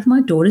shirt out of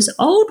my daughter's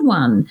old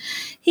one.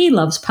 He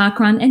loves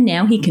parkrun and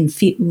now he can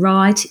fit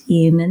right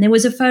in. And there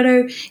was a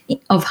photo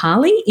of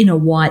Harley in a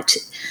white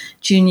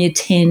Junior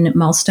 10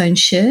 milestone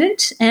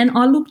shirt, and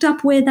I looked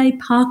up where they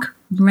park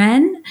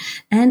ran,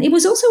 and it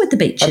was also at the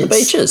beaches. At the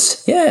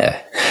beaches,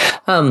 yeah.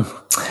 I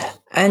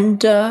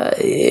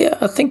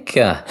think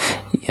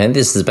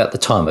this is about the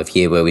time of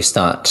year where we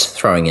start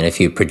throwing in a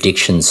few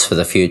predictions for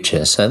the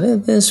future. So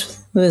there's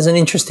an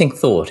interesting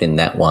thought in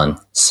that one.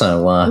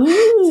 So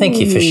thank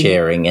you for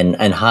sharing,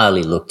 and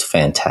Harley looked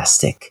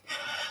fantastic.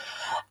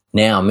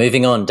 Now,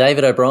 moving on,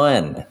 David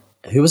O'Brien,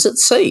 who was at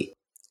sea,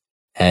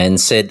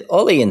 and said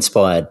Olly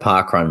inspired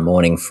parkrun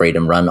morning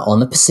freedom run on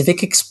the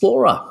Pacific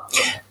Explorer.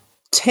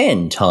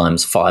 10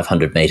 times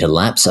 500 metre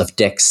laps of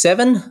deck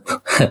 7,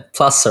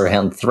 plus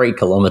around 3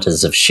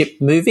 kilometres of ship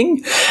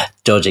moving,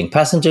 dodging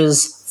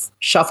passengers,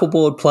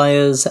 shuffleboard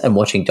players, and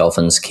watching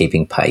dolphins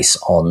keeping pace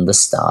on the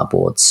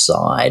starboard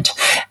side.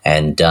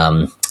 And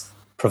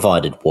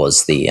provided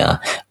was the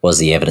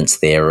evidence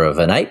there of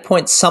an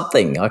 8-point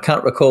something. I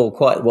can't recall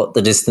quite what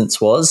the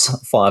distance was.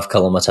 5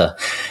 kilometre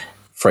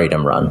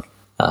freedom run.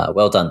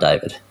 Well done,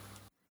 David.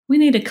 We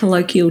need a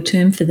colloquial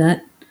term for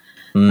that.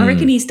 I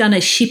reckon he's done a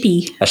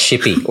shippy. A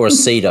shippy or a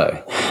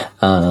cedo.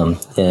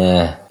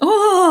 Yeah.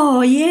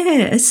 Oh,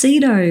 yeah, a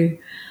cedo.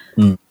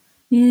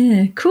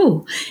 Yeah,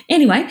 cool.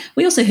 Anyway,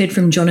 we also heard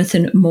from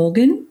Jonathan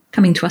Morgan,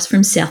 coming to us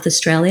from South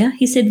Australia.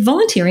 He said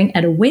volunteering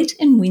at a wet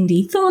and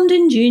windy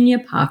Thorndon Junior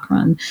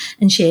Parkrun,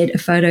 and shared a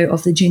photo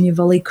of the Junior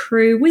Volley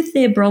crew with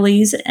their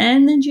brollies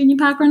and the Junior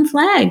Parkrun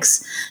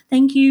flags.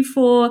 Thank you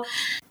for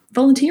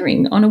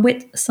volunteering on a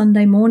wet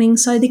Sunday morning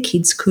so the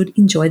kids could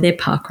enjoy their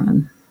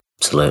parkrun.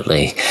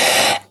 Absolutely.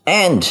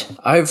 And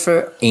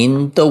over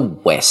in the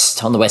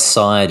west, on the west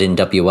side in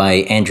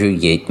WA, Andrew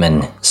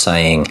Yeatman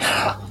saying,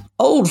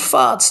 Old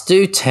farts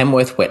do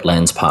Tamworth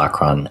Wetlands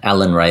Parkrun.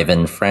 Alan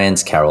Raven,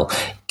 Franz Carroll,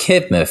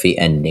 Kev Murphy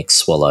and Nick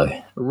Swallow.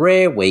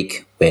 Rare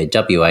week where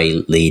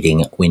WA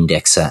leading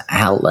Windexer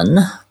Alan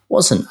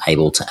wasn't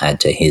able to add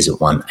to his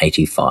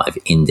 185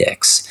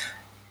 index.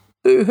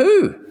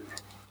 Boo-hoo!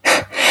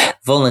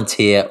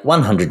 Volunteer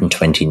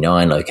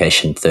 129,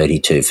 location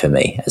 32 for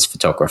me as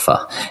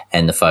photographer.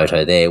 And the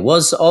photo there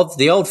was of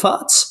the old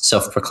farts,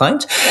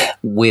 self-proclaimed,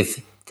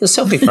 with the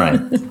selfie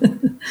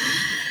frame.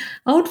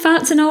 Old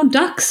farts and old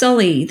ducks,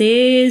 Olly.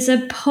 There's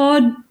a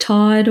pod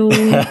title.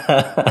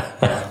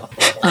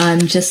 I'm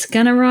just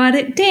going to write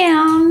it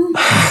down.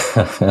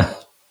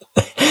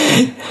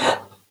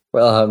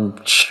 Well,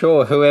 I'm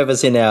sure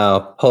whoever's in our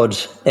pod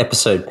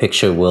episode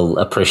picture will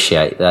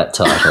appreciate that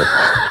title.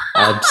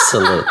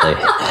 Absolutely.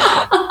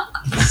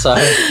 So,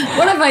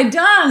 what have I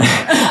done?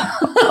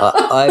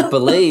 I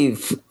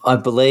believe,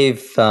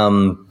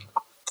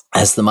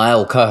 as the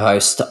male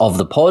co-host of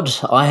the pod,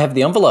 I have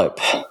the envelope.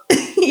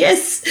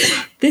 Yes,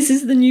 this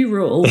is the new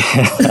rule.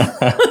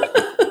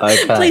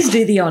 Okay. Please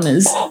do the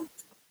honours.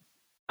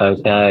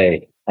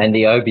 Okay, and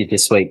the Obie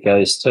this week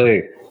goes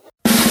to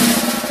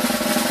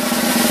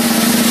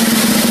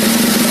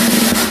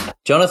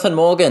Jonathan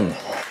Morgan.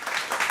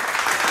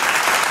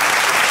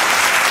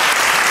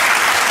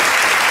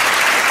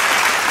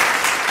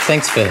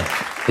 Thanks for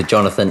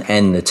Jonathan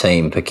and the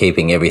team for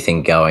keeping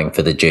everything going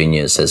for the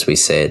juniors, as we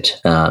said,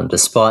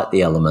 despite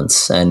the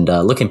elements, and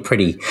looking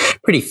pretty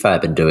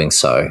fab in doing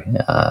so,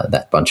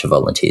 that bunch of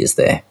volunteers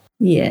there.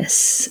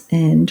 Yes,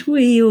 and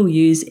we'll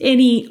use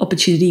any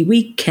opportunity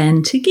we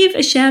can to give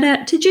a shout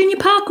out to Junior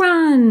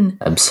Parkrun.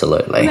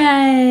 Absolutely.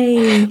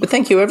 Hooray! But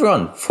thank you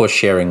everyone for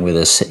sharing with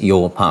us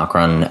your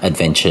parkrun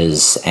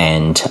adventures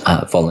and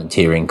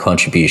volunteering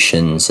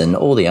contributions and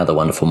all the other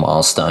wonderful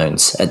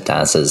milestones at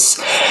Dazzas.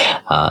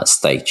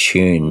 Stay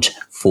tuned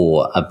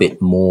for a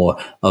bit more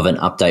of an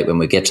update when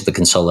we get to the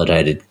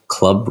consolidated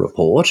club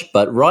report.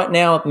 But right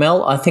now,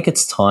 Mel, I think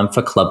it's time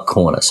for Club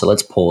Corner. So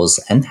let's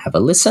pause and have a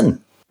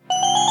listen.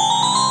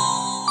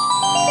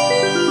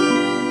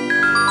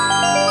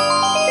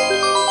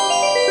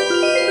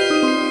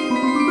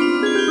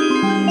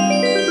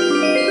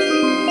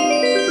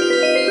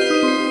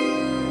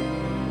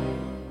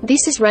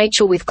 This is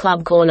Rachel with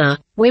Club Corner,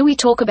 where we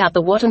talk about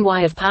the what and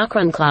why of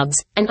parkrun clubs,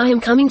 and I am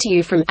coming to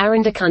you from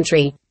Aranda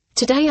Country.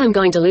 Today I'm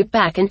going to loop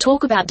back and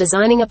talk about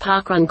designing a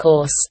parkrun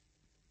course.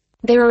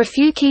 There are a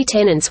few key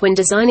tenets when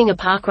designing a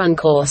parkrun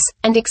course,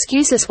 and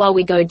excuse us while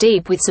we go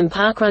deep with some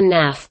parkrun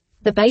naff.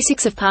 The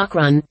basics of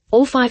parkrun: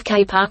 all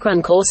 5K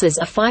parkrun courses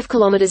are 5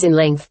 kilometers in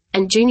length,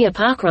 and junior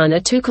parkrun are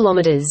 2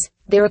 kilometers.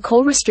 There are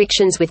core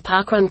restrictions with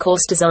parkrun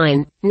course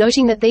design,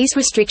 noting that these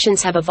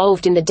restrictions have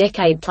evolved in the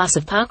decade plus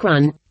of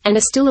parkrun, and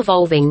are still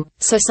evolving,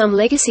 so some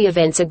legacy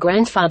events are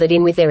grandfathered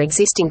in with their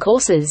existing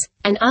courses,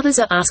 and others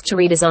are asked to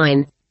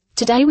redesign.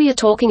 Today we are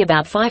talking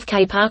about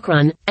 5K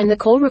parkrun, and the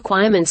core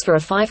requirements for a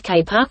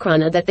 5K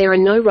parkrun are that there are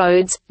no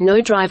roads, no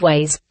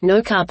driveways,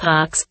 no car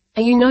parks.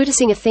 Are you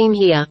noticing a theme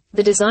here?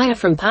 The desire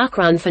from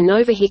parkrun for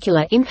no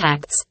vehicular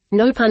impacts,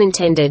 no pun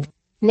intended.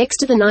 Next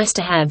to the nice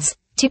to haves,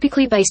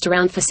 typically based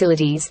around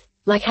facilities,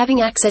 like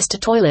having access to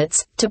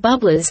toilets, to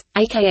bubblers,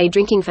 aka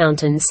drinking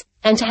fountains,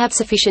 and to have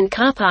sufficient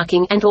car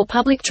parking and or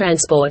public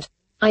transport.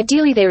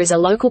 Ideally there is a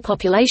local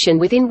population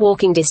within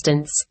walking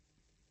distance.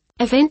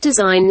 Event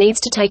design needs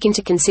to take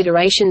into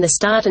consideration the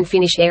start and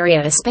finish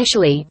area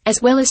especially,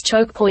 as well as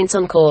choke points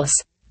on course.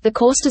 The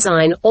course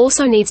design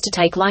also needs to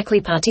take likely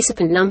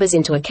participant numbers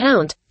into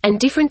account, and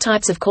different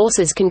types of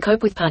courses can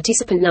cope with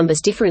participant numbers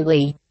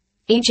differently.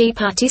 E.g.,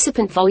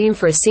 participant volume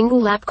for a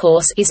single lap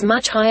course is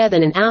much higher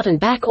than an out and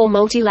back or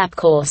multi-lap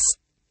course.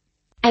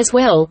 As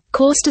well,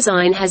 course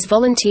design has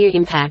volunteer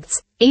impacts,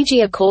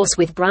 e.g. a course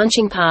with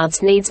branching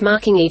paths needs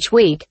marking each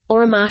week,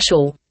 or a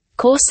marshal.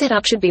 Course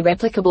setup should be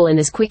replicable and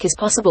as quick as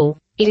possible.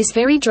 It is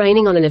very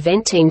draining on an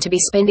event team to be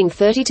spending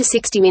 30 to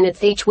 60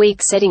 minutes each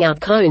week setting out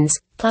cones,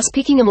 plus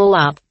picking them all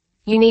up.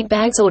 You need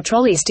bags or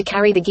trolleys to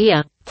carry the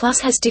gear,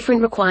 plus has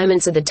different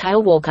requirements of the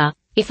tail walker,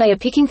 if they are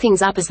picking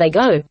things up as they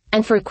go,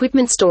 and for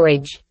equipment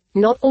storage.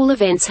 Not all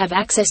events have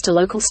access to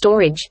local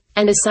storage,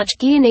 and as such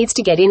gear needs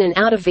to get in and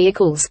out of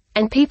vehicles,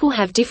 and people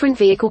have different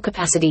vehicle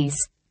capacities.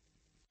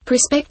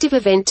 Prospective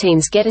event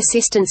teams get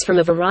assistance from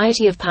a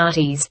variety of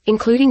parties,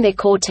 including their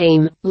core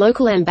team,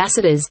 local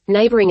ambassadors,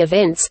 neighbouring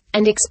events,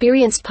 and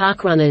experienced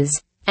park runners.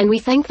 And we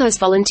thank those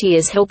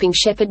volunteers helping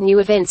shepherd new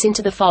events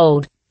into the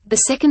fold. The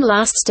second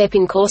last step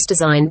in course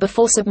design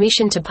before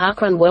submission to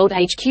Parkrun World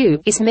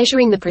HQ is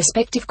measuring the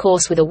prospective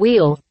course with a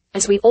wheel,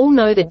 as we all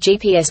know that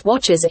GPS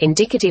watches are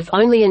indicative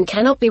only and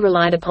cannot be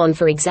relied upon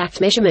for exact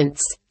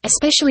measurements,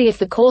 especially if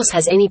the course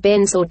has any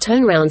bends or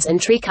turnarounds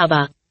and tree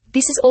cover.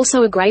 This is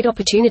also a great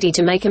opportunity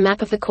to make a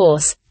map of the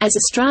course, as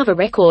a Strava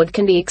record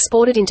can be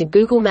exported into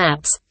Google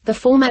Maps, the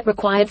format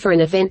required for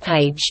an event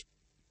page.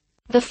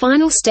 The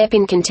final step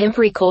in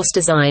contemporary course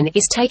design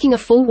is taking a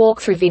full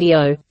walkthrough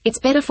video. It's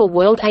better for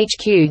World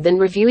HQ than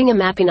reviewing a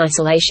map in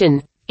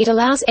isolation. It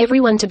allows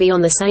everyone to be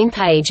on the same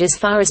page as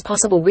far as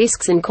possible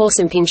risks and course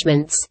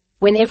impingements.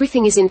 When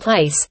everything is in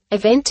place,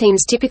 event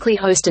teams typically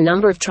host a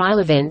number of trial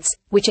events,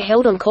 which are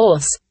held on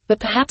course, but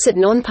perhaps at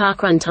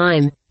non-parkrun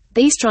time.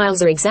 These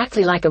trials are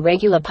exactly like a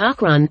regular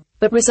parkrun,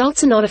 but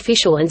results are not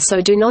official and so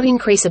do not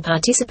increase a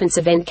participant's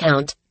event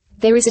count.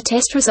 There is a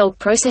test result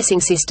processing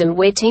system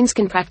where teams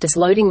can practice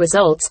loading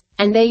results,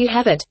 and there you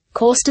have it,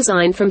 course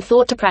design from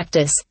thought to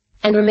practice.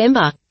 And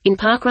remember, in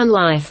parkrun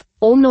life,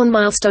 all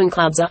non-milestone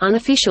clubs are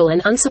unofficial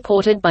and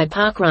unsupported by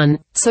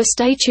parkrun, so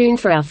stay tuned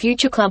for our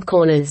future club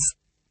corners.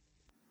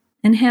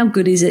 And how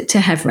good is it to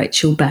have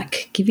Rachel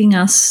back, giving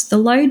us the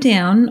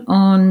lowdown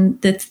on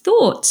the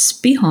thoughts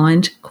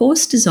behind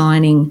course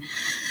designing.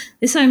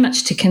 There's so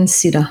much to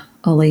consider,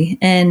 Olly,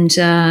 and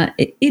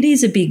it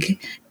is a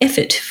big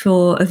effort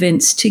for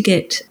events to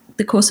get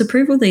the course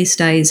approval these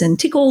days and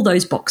tick all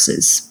those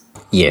boxes.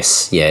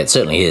 Yes, yeah, it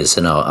certainly is.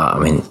 And I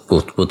mean,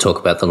 we'll talk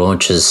about the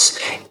launches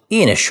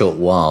in a short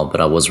while,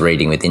 but I was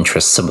reading with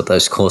interest some of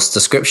those course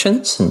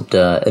descriptions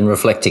and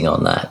reflecting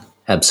on that.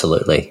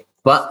 Absolutely.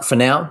 But for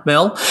now,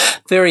 Mel,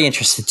 very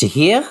interested to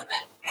hear,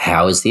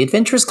 how is the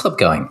Adventurers Club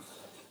going?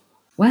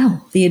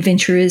 Well, the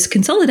Adventurers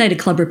Consolidated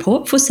Club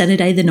Report for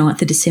Saturday the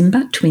 9th of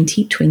December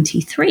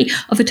 2023.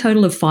 Of a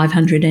total of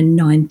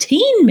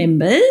 519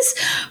 members,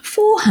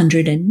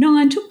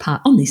 409 took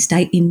part on this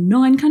day in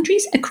 9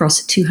 countries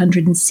across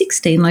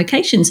 216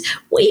 locations.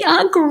 We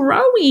are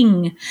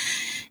growing,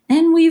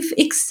 and we've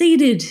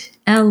exceeded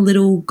our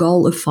little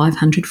goal of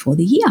 500 for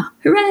the year.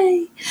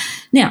 Hooray!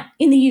 Now,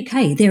 in the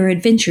UK, there are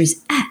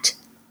adventurers at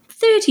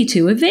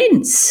 32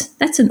 events.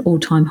 That's an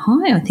all-time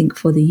high, I think,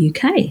 for the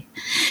UK.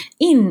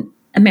 In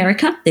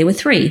America, there were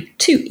 3,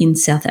 2 in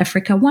South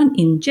Africa, 1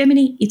 in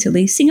Germany,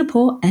 Italy,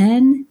 Singapore,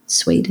 and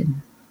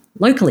Sweden.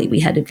 Locally, we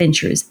had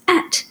adventurers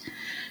at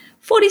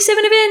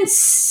 47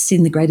 events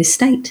in the Great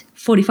Estate,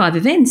 45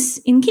 events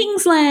in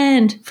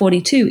Kingsland,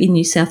 42 in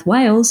New South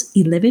Wales,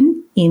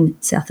 11 in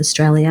South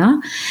Australia,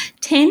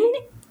 10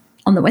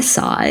 on the West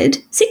Side,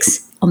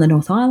 6 on the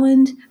North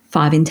Island,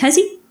 5 in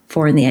Tassie,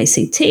 4 in the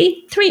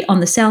ACT, 3 on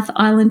the South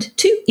Island,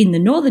 2 in the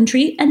Northern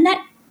Tree, and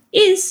that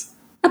is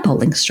a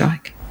bowling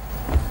strike.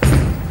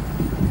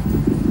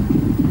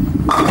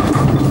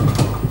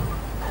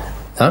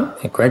 Oh,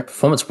 a great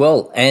performance.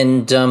 Well,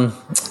 and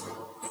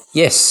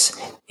yes,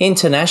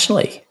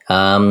 internationally,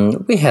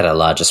 we had our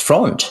largest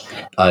front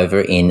over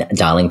in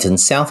Darlington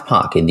South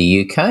Park in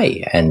the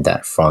UK, and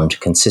that front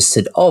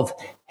consisted of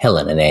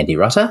Helen and Andy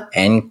Rutter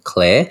and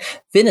Claire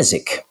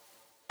Vinazik.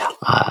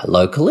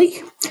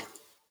 Locally,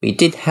 we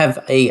did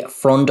have a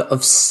front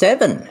of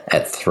 7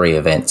 at 3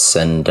 events,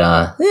 and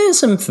there's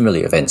some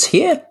familiar events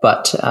here,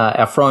 but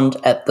our front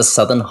at the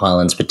Southern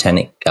Highlands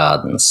Botanic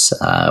Gardens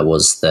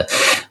was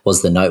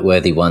the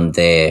noteworthy one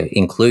there,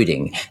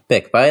 including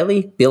Beck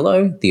Bailey,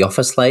 Billow, the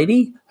Office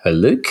Lady, her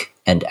Luke,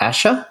 and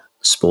Asher,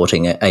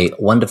 sporting a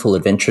wonderful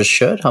adventurous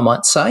shirt, I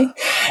might say,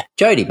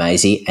 Jodie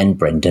Maisie, and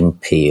Brendan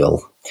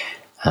Peel.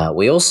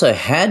 We also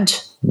had,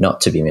 not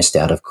to be missed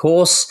out, of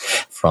course,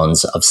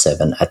 fronds of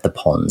 7 at the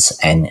Ponds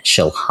and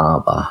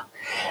Shellharbour.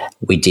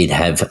 We did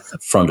have a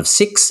front of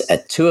 6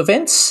 at 2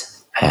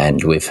 events,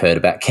 and we've heard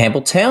about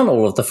Campbelltown,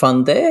 all of the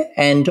fun there,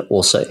 and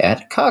also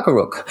at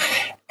Karkarook,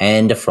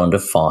 and a front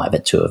of 5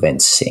 at 2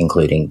 events,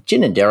 including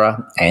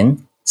Ginninderra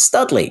and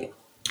Studley.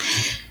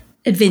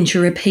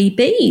 Adventurer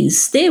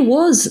PBs. There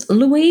was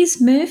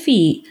Louise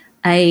Murphy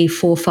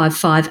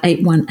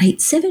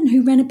A4558187,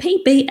 who ran a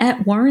PB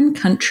at Warren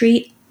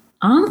Country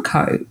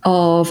Armco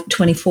of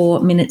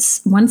 24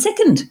 minutes 1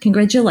 second.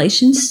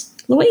 Congratulations,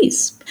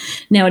 Louise.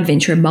 Now,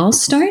 adventure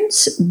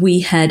milestones. We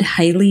had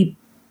Hayley.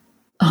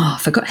 Oh, I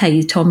forgot how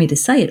you told me to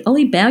say it.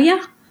 Olly Bowyer.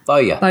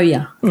 Bowyer.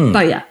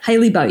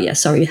 Hayley Bowyer.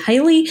 Sorry.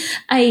 Hayley,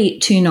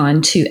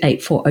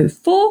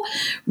 A29284004,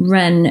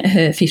 ran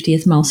her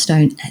 50th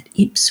milestone at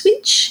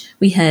Ipswich.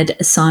 We had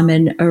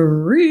Simon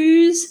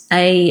Aruse,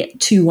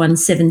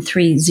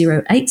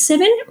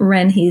 A21738087,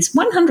 ran his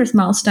 100th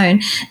milestone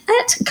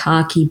at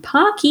Khaki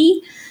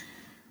Parky.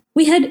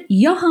 We had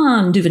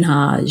Johan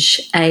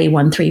Duvenhage,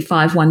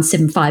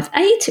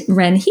 A13517558,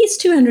 ran his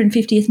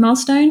 250th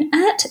milestone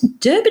at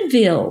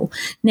Durbanville.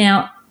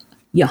 Now,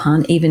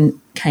 Johan even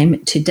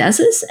came to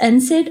Dazzas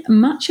and said,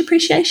 much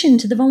appreciation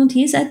to the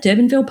volunteers at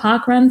Durbanville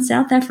Parkrun,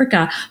 South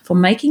Africa, for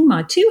making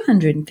my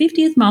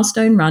 250th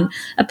milestone run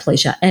a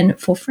pleasure, and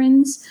for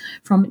friends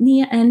from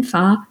near and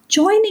far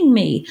joining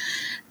me.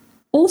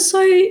 Also,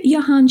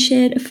 Johan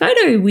shared a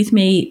photo with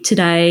me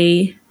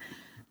today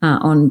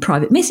on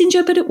private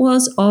messenger, but it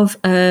was of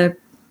a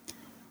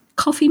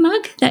coffee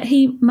mug that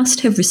he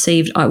must have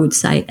received, I would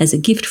say, as a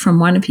gift from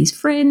one of his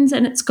friends,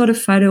 and it's got a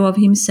photo of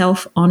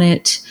himself on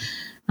it.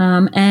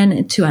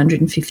 And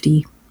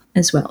 250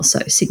 as well, so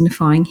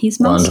signifying his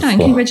milestone.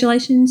 Wonderful.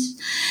 Congratulations.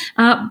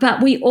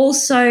 But we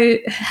also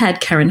had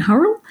Karen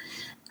Hurrell,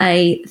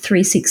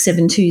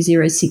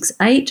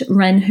 A36720068,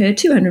 ran her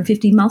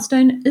 250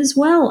 milestone as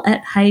well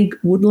at Hague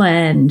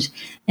Woodland.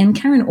 And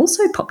Karen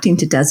also popped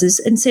into Dazzas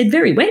and said,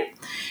 very wet,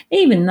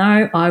 even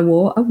though I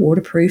wore a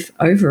waterproof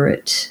over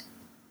it.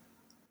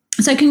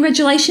 So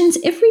congratulations,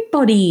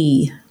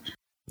 everybody.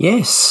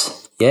 Yes.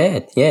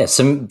 Yeah,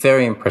 some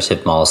very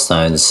impressive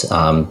milestones.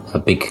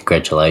 A big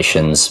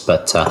congratulations.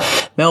 But,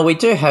 Mel, we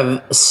do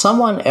have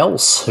someone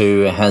else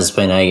who has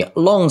been a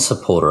long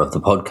supporter of the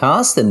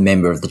podcast and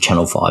member of the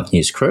Channel 5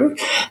 news crew,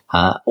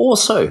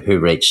 also who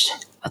reached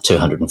a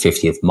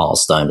 250th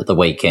milestone at the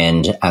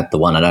weekend at the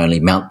one and only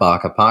Mount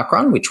Barker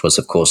Parkrun, which was,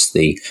 of course,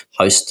 the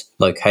host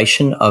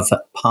location of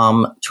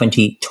Palm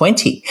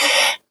 2020.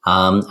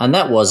 And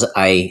that was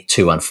a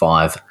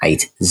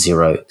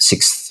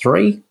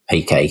 2158063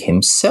 PK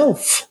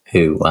himself,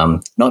 who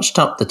notched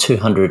up the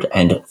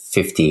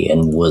 250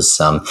 and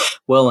was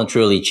well and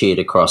truly cheered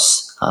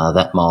across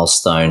that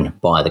milestone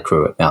by the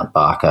crew at Mount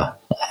Barker.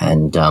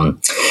 And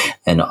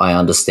I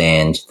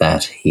understand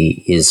that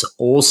he is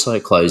also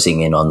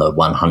closing in on the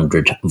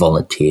 100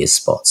 volunteer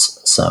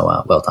spots.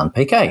 So well done,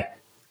 PK.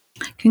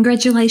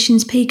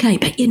 Congratulations,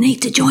 PK, but you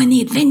need to join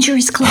the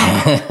Adventurers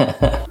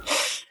Club.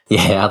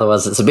 Yeah,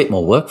 otherwise it's a bit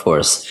more work for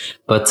us.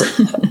 But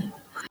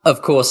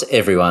of course,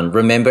 everyone,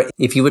 remember,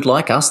 if you would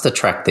like us to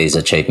track these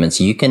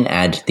achievements, you can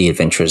add the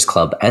Adventurers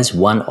Club as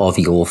one of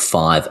your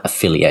 5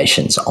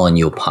 affiliations on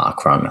your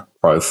parkrun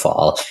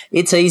profile.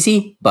 It's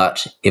easy,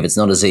 but if it's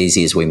not as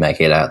easy as we make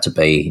it out to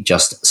be,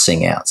 just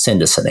sing out,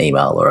 send us an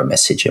email or a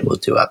message and we'll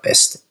do our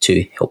best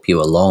to help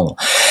you along.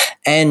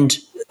 And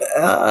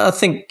I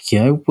think,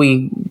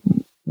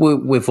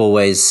 we've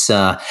always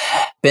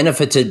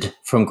benefited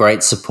from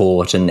great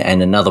support, and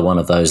another one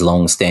of those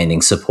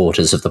long-standing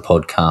supporters of the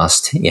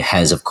podcast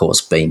has, of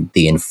course, been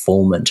The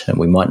Informant. And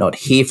we might not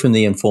hear from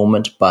The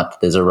Informant, but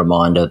there's a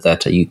reminder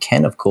that you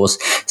can, of course,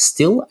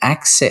 still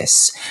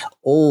access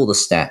all the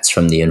stats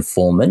from The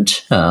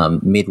Informant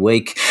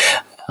midweek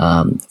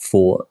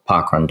for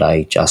Parkrun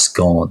Day just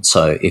gone.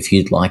 So if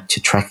you'd like to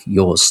track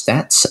your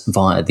stats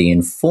via The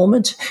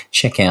Informant,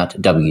 check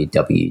out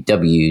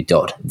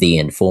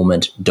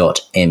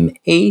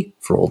www.theinformant.me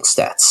for all the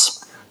stats.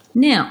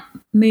 Now,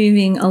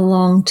 moving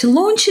along to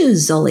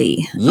launches,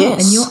 Olly. Yes. Oh,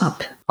 and you're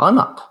up. I'm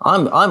up.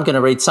 I'm going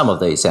to read some of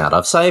these out.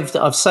 I've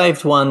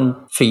saved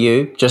one for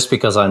you just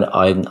because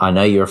I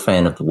know you're a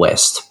fan of the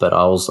West, but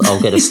I'll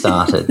get us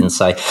started and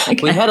say okay.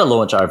 We had a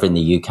launch over in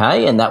the UK,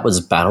 and that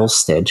was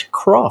Battlestead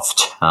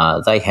Croft.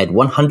 They had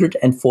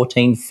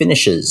 114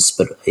 finishes,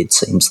 but it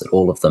seems that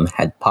all of them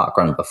had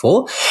parkrun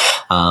before.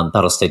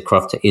 Battlestead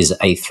Croft is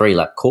a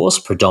 3-lap course,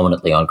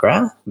 predominantly on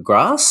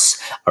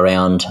grass,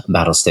 around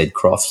Battlestead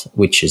Croft,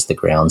 which is the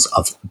grounds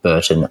of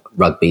Burton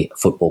Rugby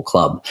Football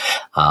Club.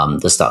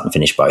 The start and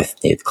finish both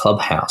near the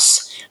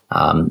clubhouse.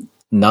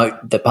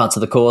 Note that parts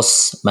of the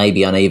course may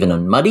be uneven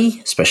and muddy,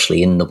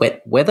 especially in the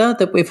wet weather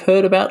that we've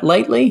heard about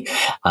lately,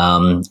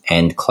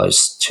 and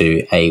close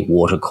to a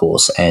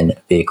watercourse and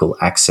vehicle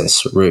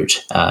access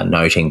route,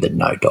 noting that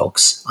no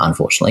dogs,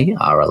 unfortunately,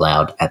 are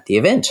allowed at the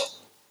event.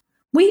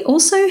 We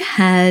also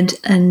had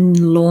a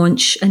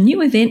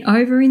new event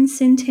over in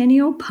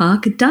Centennial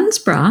Park,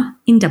 Dunsborough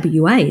in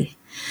WA.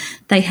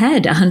 They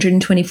had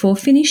 124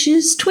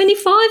 finishes,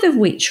 25 of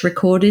which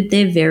recorded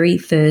their very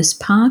first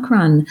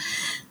parkrun.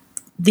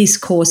 This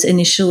course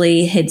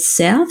initially heads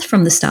south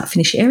from the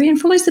start-finish area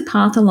and follows the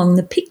path along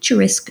the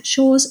picturesque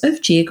shores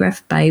of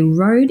Geograph Bay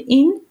Road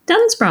in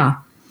Dunsborough.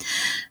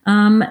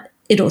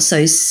 It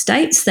also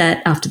states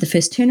that after the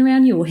first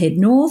turnaround, you will head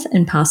north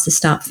and past the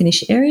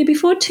start-finish area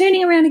before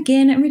turning around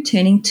again and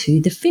returning to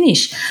the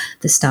finish.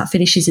 The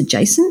start-finish is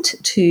adjacent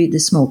to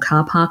the small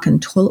car park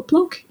and toilet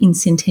block in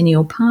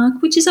Centennial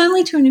Park, which is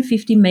only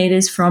 250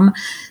 metres from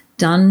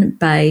Dunn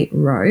Bay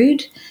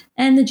Road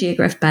and the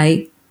Geograph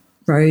Bay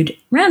Road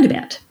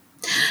roundabout.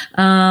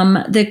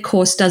 The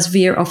course does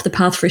veer off the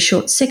path for a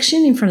short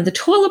section in front of the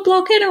toilet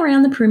block and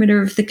around the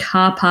perimeter of the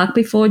car park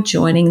before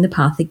joining the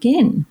path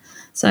again.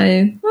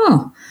 So,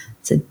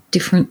 it's a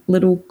different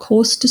little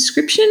course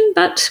description,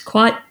 but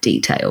quite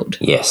detailed.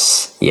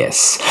 Yes.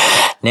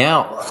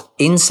 Now,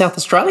 in South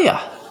Australia,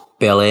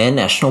 Bel Air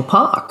National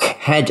Park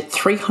had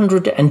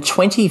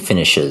 320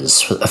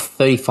 finishes,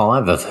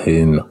 35 of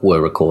whom were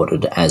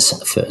recorded as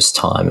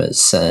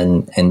first-timers.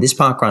 And this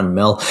parkrun,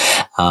 Mel,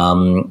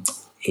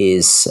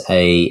 is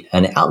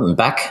an out and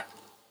back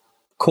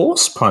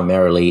course,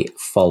 primarily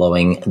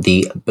following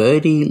the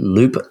Birdie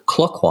Loop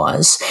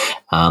clockwise,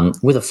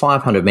 with a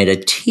 500-metre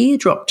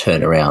teardrop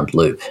turnaround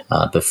loop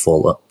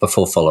before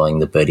following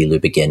the Birdie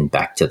Loop again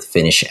back to the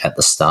finish at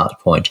the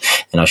start point.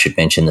 And I should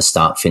mention the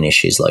start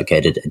finish is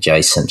located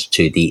adjacent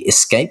to the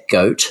Escape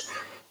Goat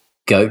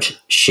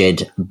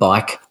Shed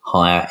Bike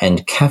Hire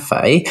and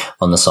Cafe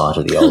on the site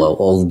of the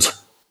old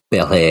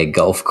Bel Air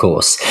golf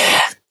course.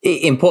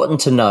 Important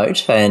to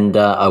note, and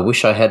I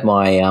wish I had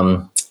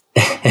my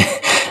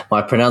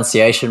my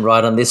pronunciation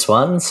right on this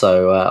one,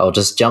 so I'll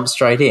just jump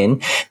straight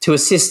in. To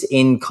assist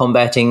in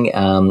combating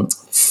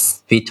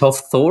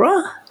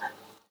Phytophthora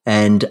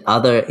and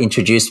other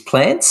introduced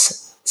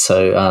plants,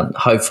 so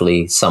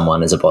hopefully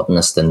someone is a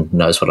botanist and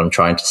knows what I'm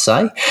trying to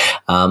say,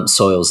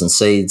 soils and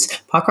seeds,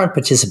 parkrun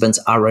participants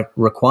are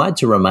required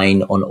to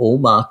remain on all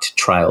marked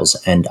trails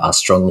and are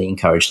strongly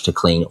encouraged to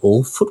clean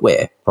all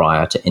footwear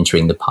prior to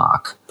entering the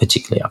park,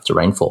 particularly after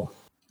rainfall.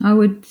 I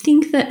would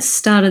think that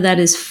started that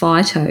as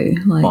phyto.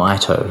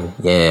 Phyto,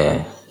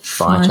 yeah.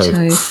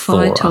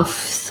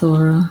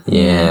 Phytophthora.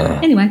 Yeah.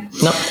 Anyway,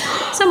 Nope.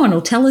 Someone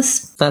will tell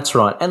us. That's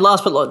right. And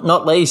last but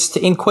not least,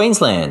 in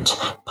Queensland,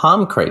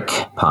 Palm Creek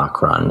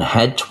Parkrun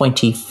had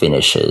 20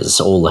 finishes.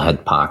 All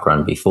had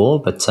parkrun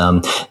before, but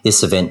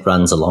this event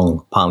runs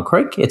along Palm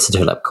Creek. It's a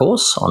 2-lap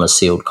course on a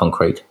sealed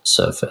concrete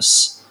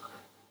surface.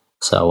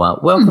 So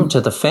welcome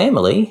to the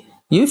family,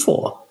 you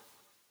four.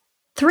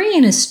 3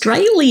 in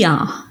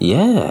Australia.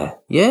 Yeah,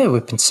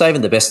 we've been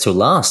saving the best till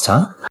last,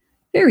 huh?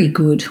 Very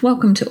good.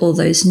 Welcome to all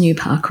those new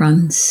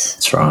parkruns.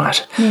 That's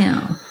right.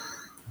 Now,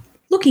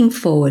 looking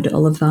forward,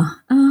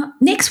 Oliver.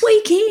 Next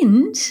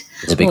weekend.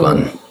 It's a big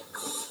one.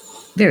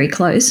 Very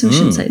close. I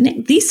shouldn't say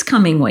this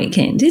coming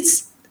weekend.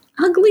 It's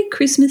Ugly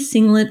Christmas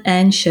Singlet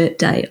and Shirt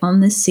Day on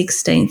the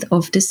 16th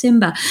of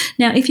December.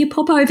 Now, if you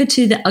pop over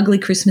to the Ugly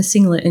Christmas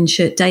Singlet and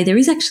Shirt Day, there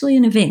is actually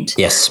an event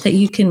that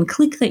you can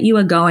click that you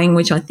are going,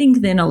 which I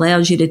think then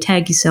allows you to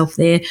tag yourself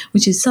there,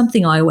 which is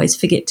something I always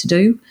forget to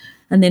do.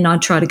 And then I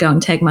try to go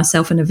and tag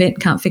myself an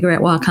event, can't figure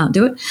out why I can't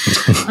do it.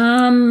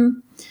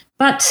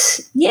 But,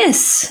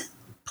 yes,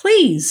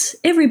 please,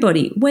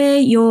 everybody, wear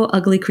your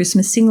ugly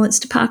Christmas singlets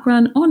to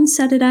parkrun on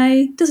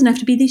Saturday. Doesn't have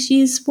to be this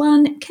year's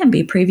one. It can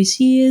be previous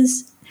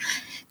years.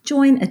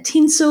 Join a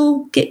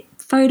tinsel, get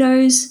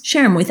photos,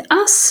 share them with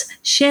us,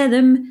 share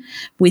them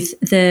with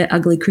the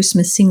Ugly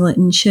Christmas Singlet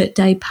and Shirt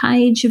Day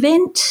page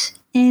event,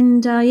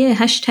 and,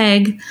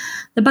 hashtag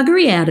the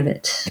buggery out of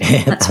it.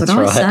 Yeah, that's what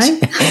I say.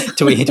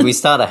 do we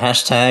start a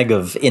hashtag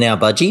of in our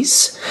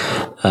budgies?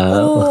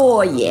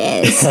 Oh,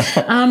 yes.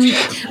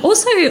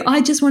 Also,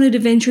 I just wanted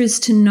adventurers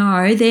to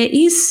know there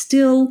is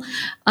still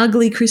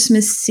Ugly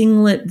Christmas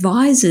Singlet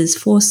visors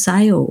for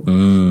sale.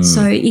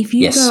 So if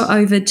you go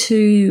over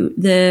to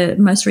the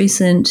most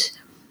recent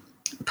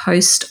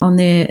post on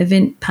their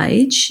event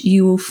page,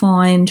 you will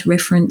find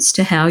reference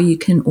to how you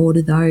can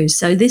order those.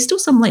 So there's still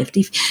some left.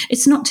 If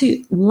it's not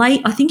too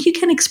late, I think you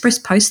can express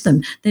post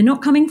them. They're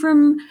not coming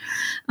from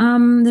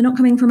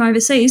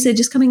overseas. They're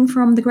just coming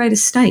from the great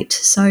estate.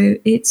 So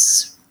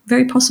it's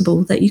very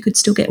possible that you could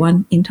still get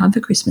one in time for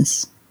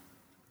Christmas.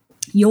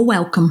 You're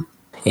welcome.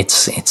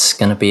 It's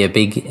going to be a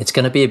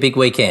big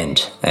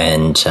weekend,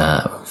 and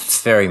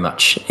very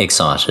much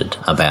excited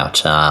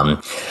about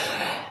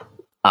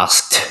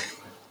Asked.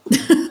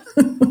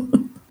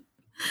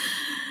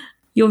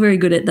 You're very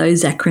good at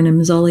those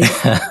acronyms, Olly.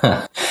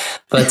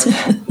 But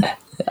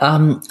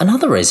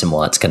another reason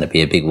why it's going to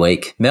be a big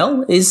week,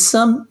 Mel, is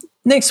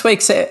next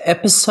week's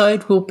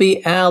episode will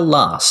be our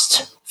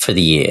last for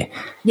the year.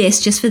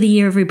 Yes, just for the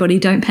year, everybody.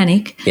 Don't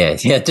panic. Yeah,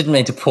 didn't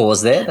mean to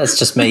pause there. That's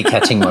just me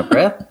catching my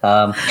breath,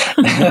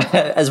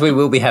 as we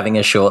will be having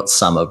a short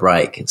summer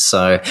break.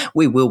 So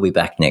we will be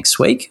back next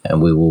week,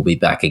 and we will be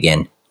back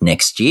again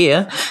next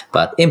year,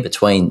 but in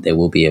between there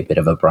will be a bit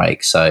of a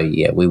break. So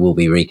yeah, we will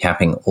be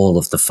recapping all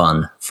of the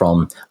fun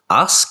from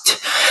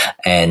Asked,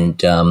 and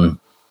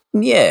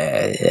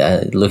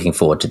looking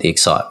forward to the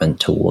excitement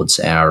towards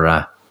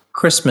our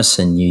Christmas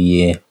and New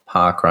Year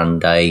Parkrun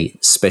Day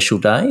special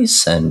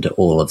days and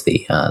all of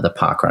the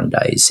Parkrun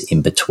days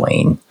in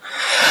between.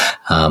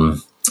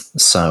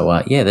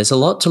 There's a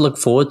lot to look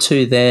forward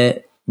to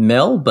there,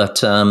 Mel,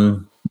 but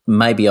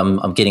maybe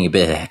I'm getting a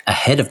bit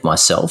ahead of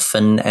myself,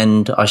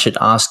 and I should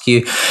ask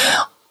you,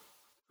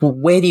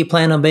 where do you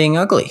plan on being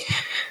ugly?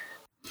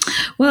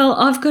 Well,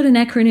 I've got an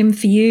acronym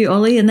for you,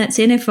 Ollie, and that's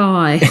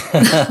NFI.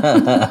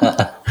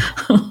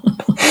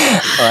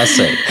 I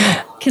see.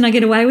 Can I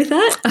get away with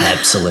that?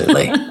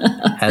 Absolutely.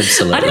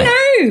 Absolutely.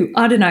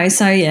 I don't know.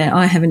 So, yeah,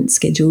 I haven't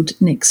scheduled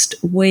next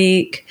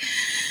week.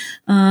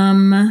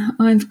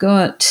 I've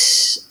got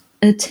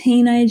a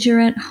teenager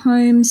at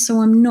home,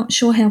 so I'm not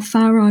sure how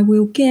far I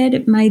will get.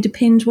 It may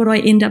depend what I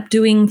end up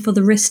doing for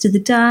the rest of the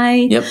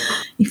day. Yep.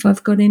 If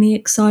I've got any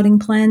exciting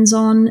plans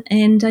on.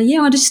 And,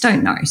 I just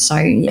don't know. So,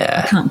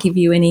 I can't give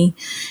you any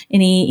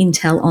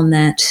intel on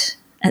that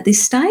at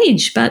this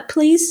stage. But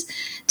please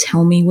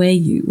tell me where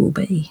you will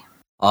be.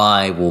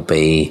 I will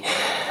be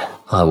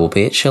at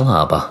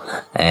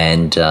Shellharbour,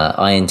 and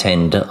I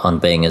intend on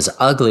being as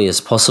ugly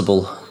as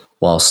possible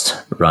whilst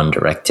run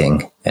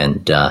directing,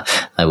 and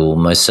I will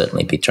most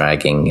certainly be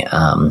dragging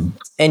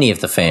any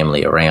of the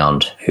family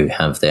around who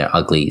have their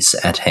uglies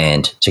at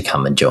hand to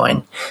come and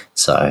join.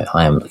 So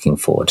I am looking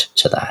forward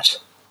to that.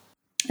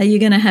 Are you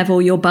going to have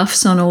all your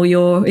buffs on all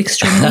your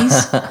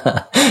extremities?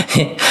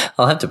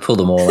 I'll have to pull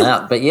them all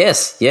out, but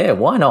yes,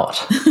 why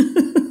not?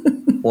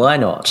 Why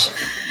not?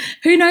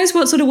 Who knows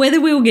what sort of weather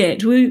we'll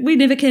get? We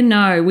never can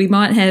know. We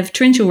might have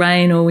torrential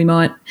rain or we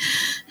might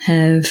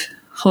have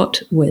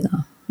hot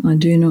weather. I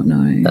do not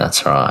know.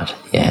 That's right,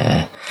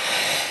 yeah.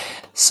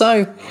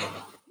 So,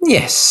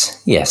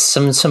 yes,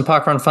 some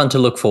parkrun fun to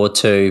look forward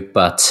to,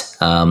 but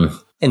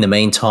in the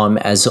meantime,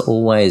 as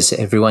always,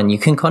 everyone, you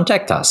can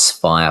contact us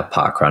via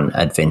Parkrun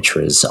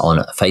Adventurers on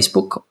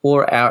Facebook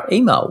or our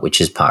email,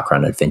 which is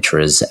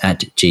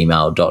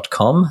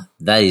parkrunadventurers@gmail.com.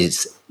 That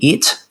is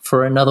it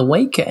for another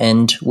week,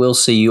 and we'll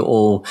see you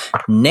all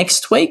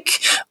next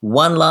week,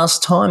 one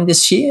last time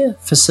this year,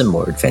 for some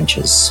more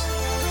adventures.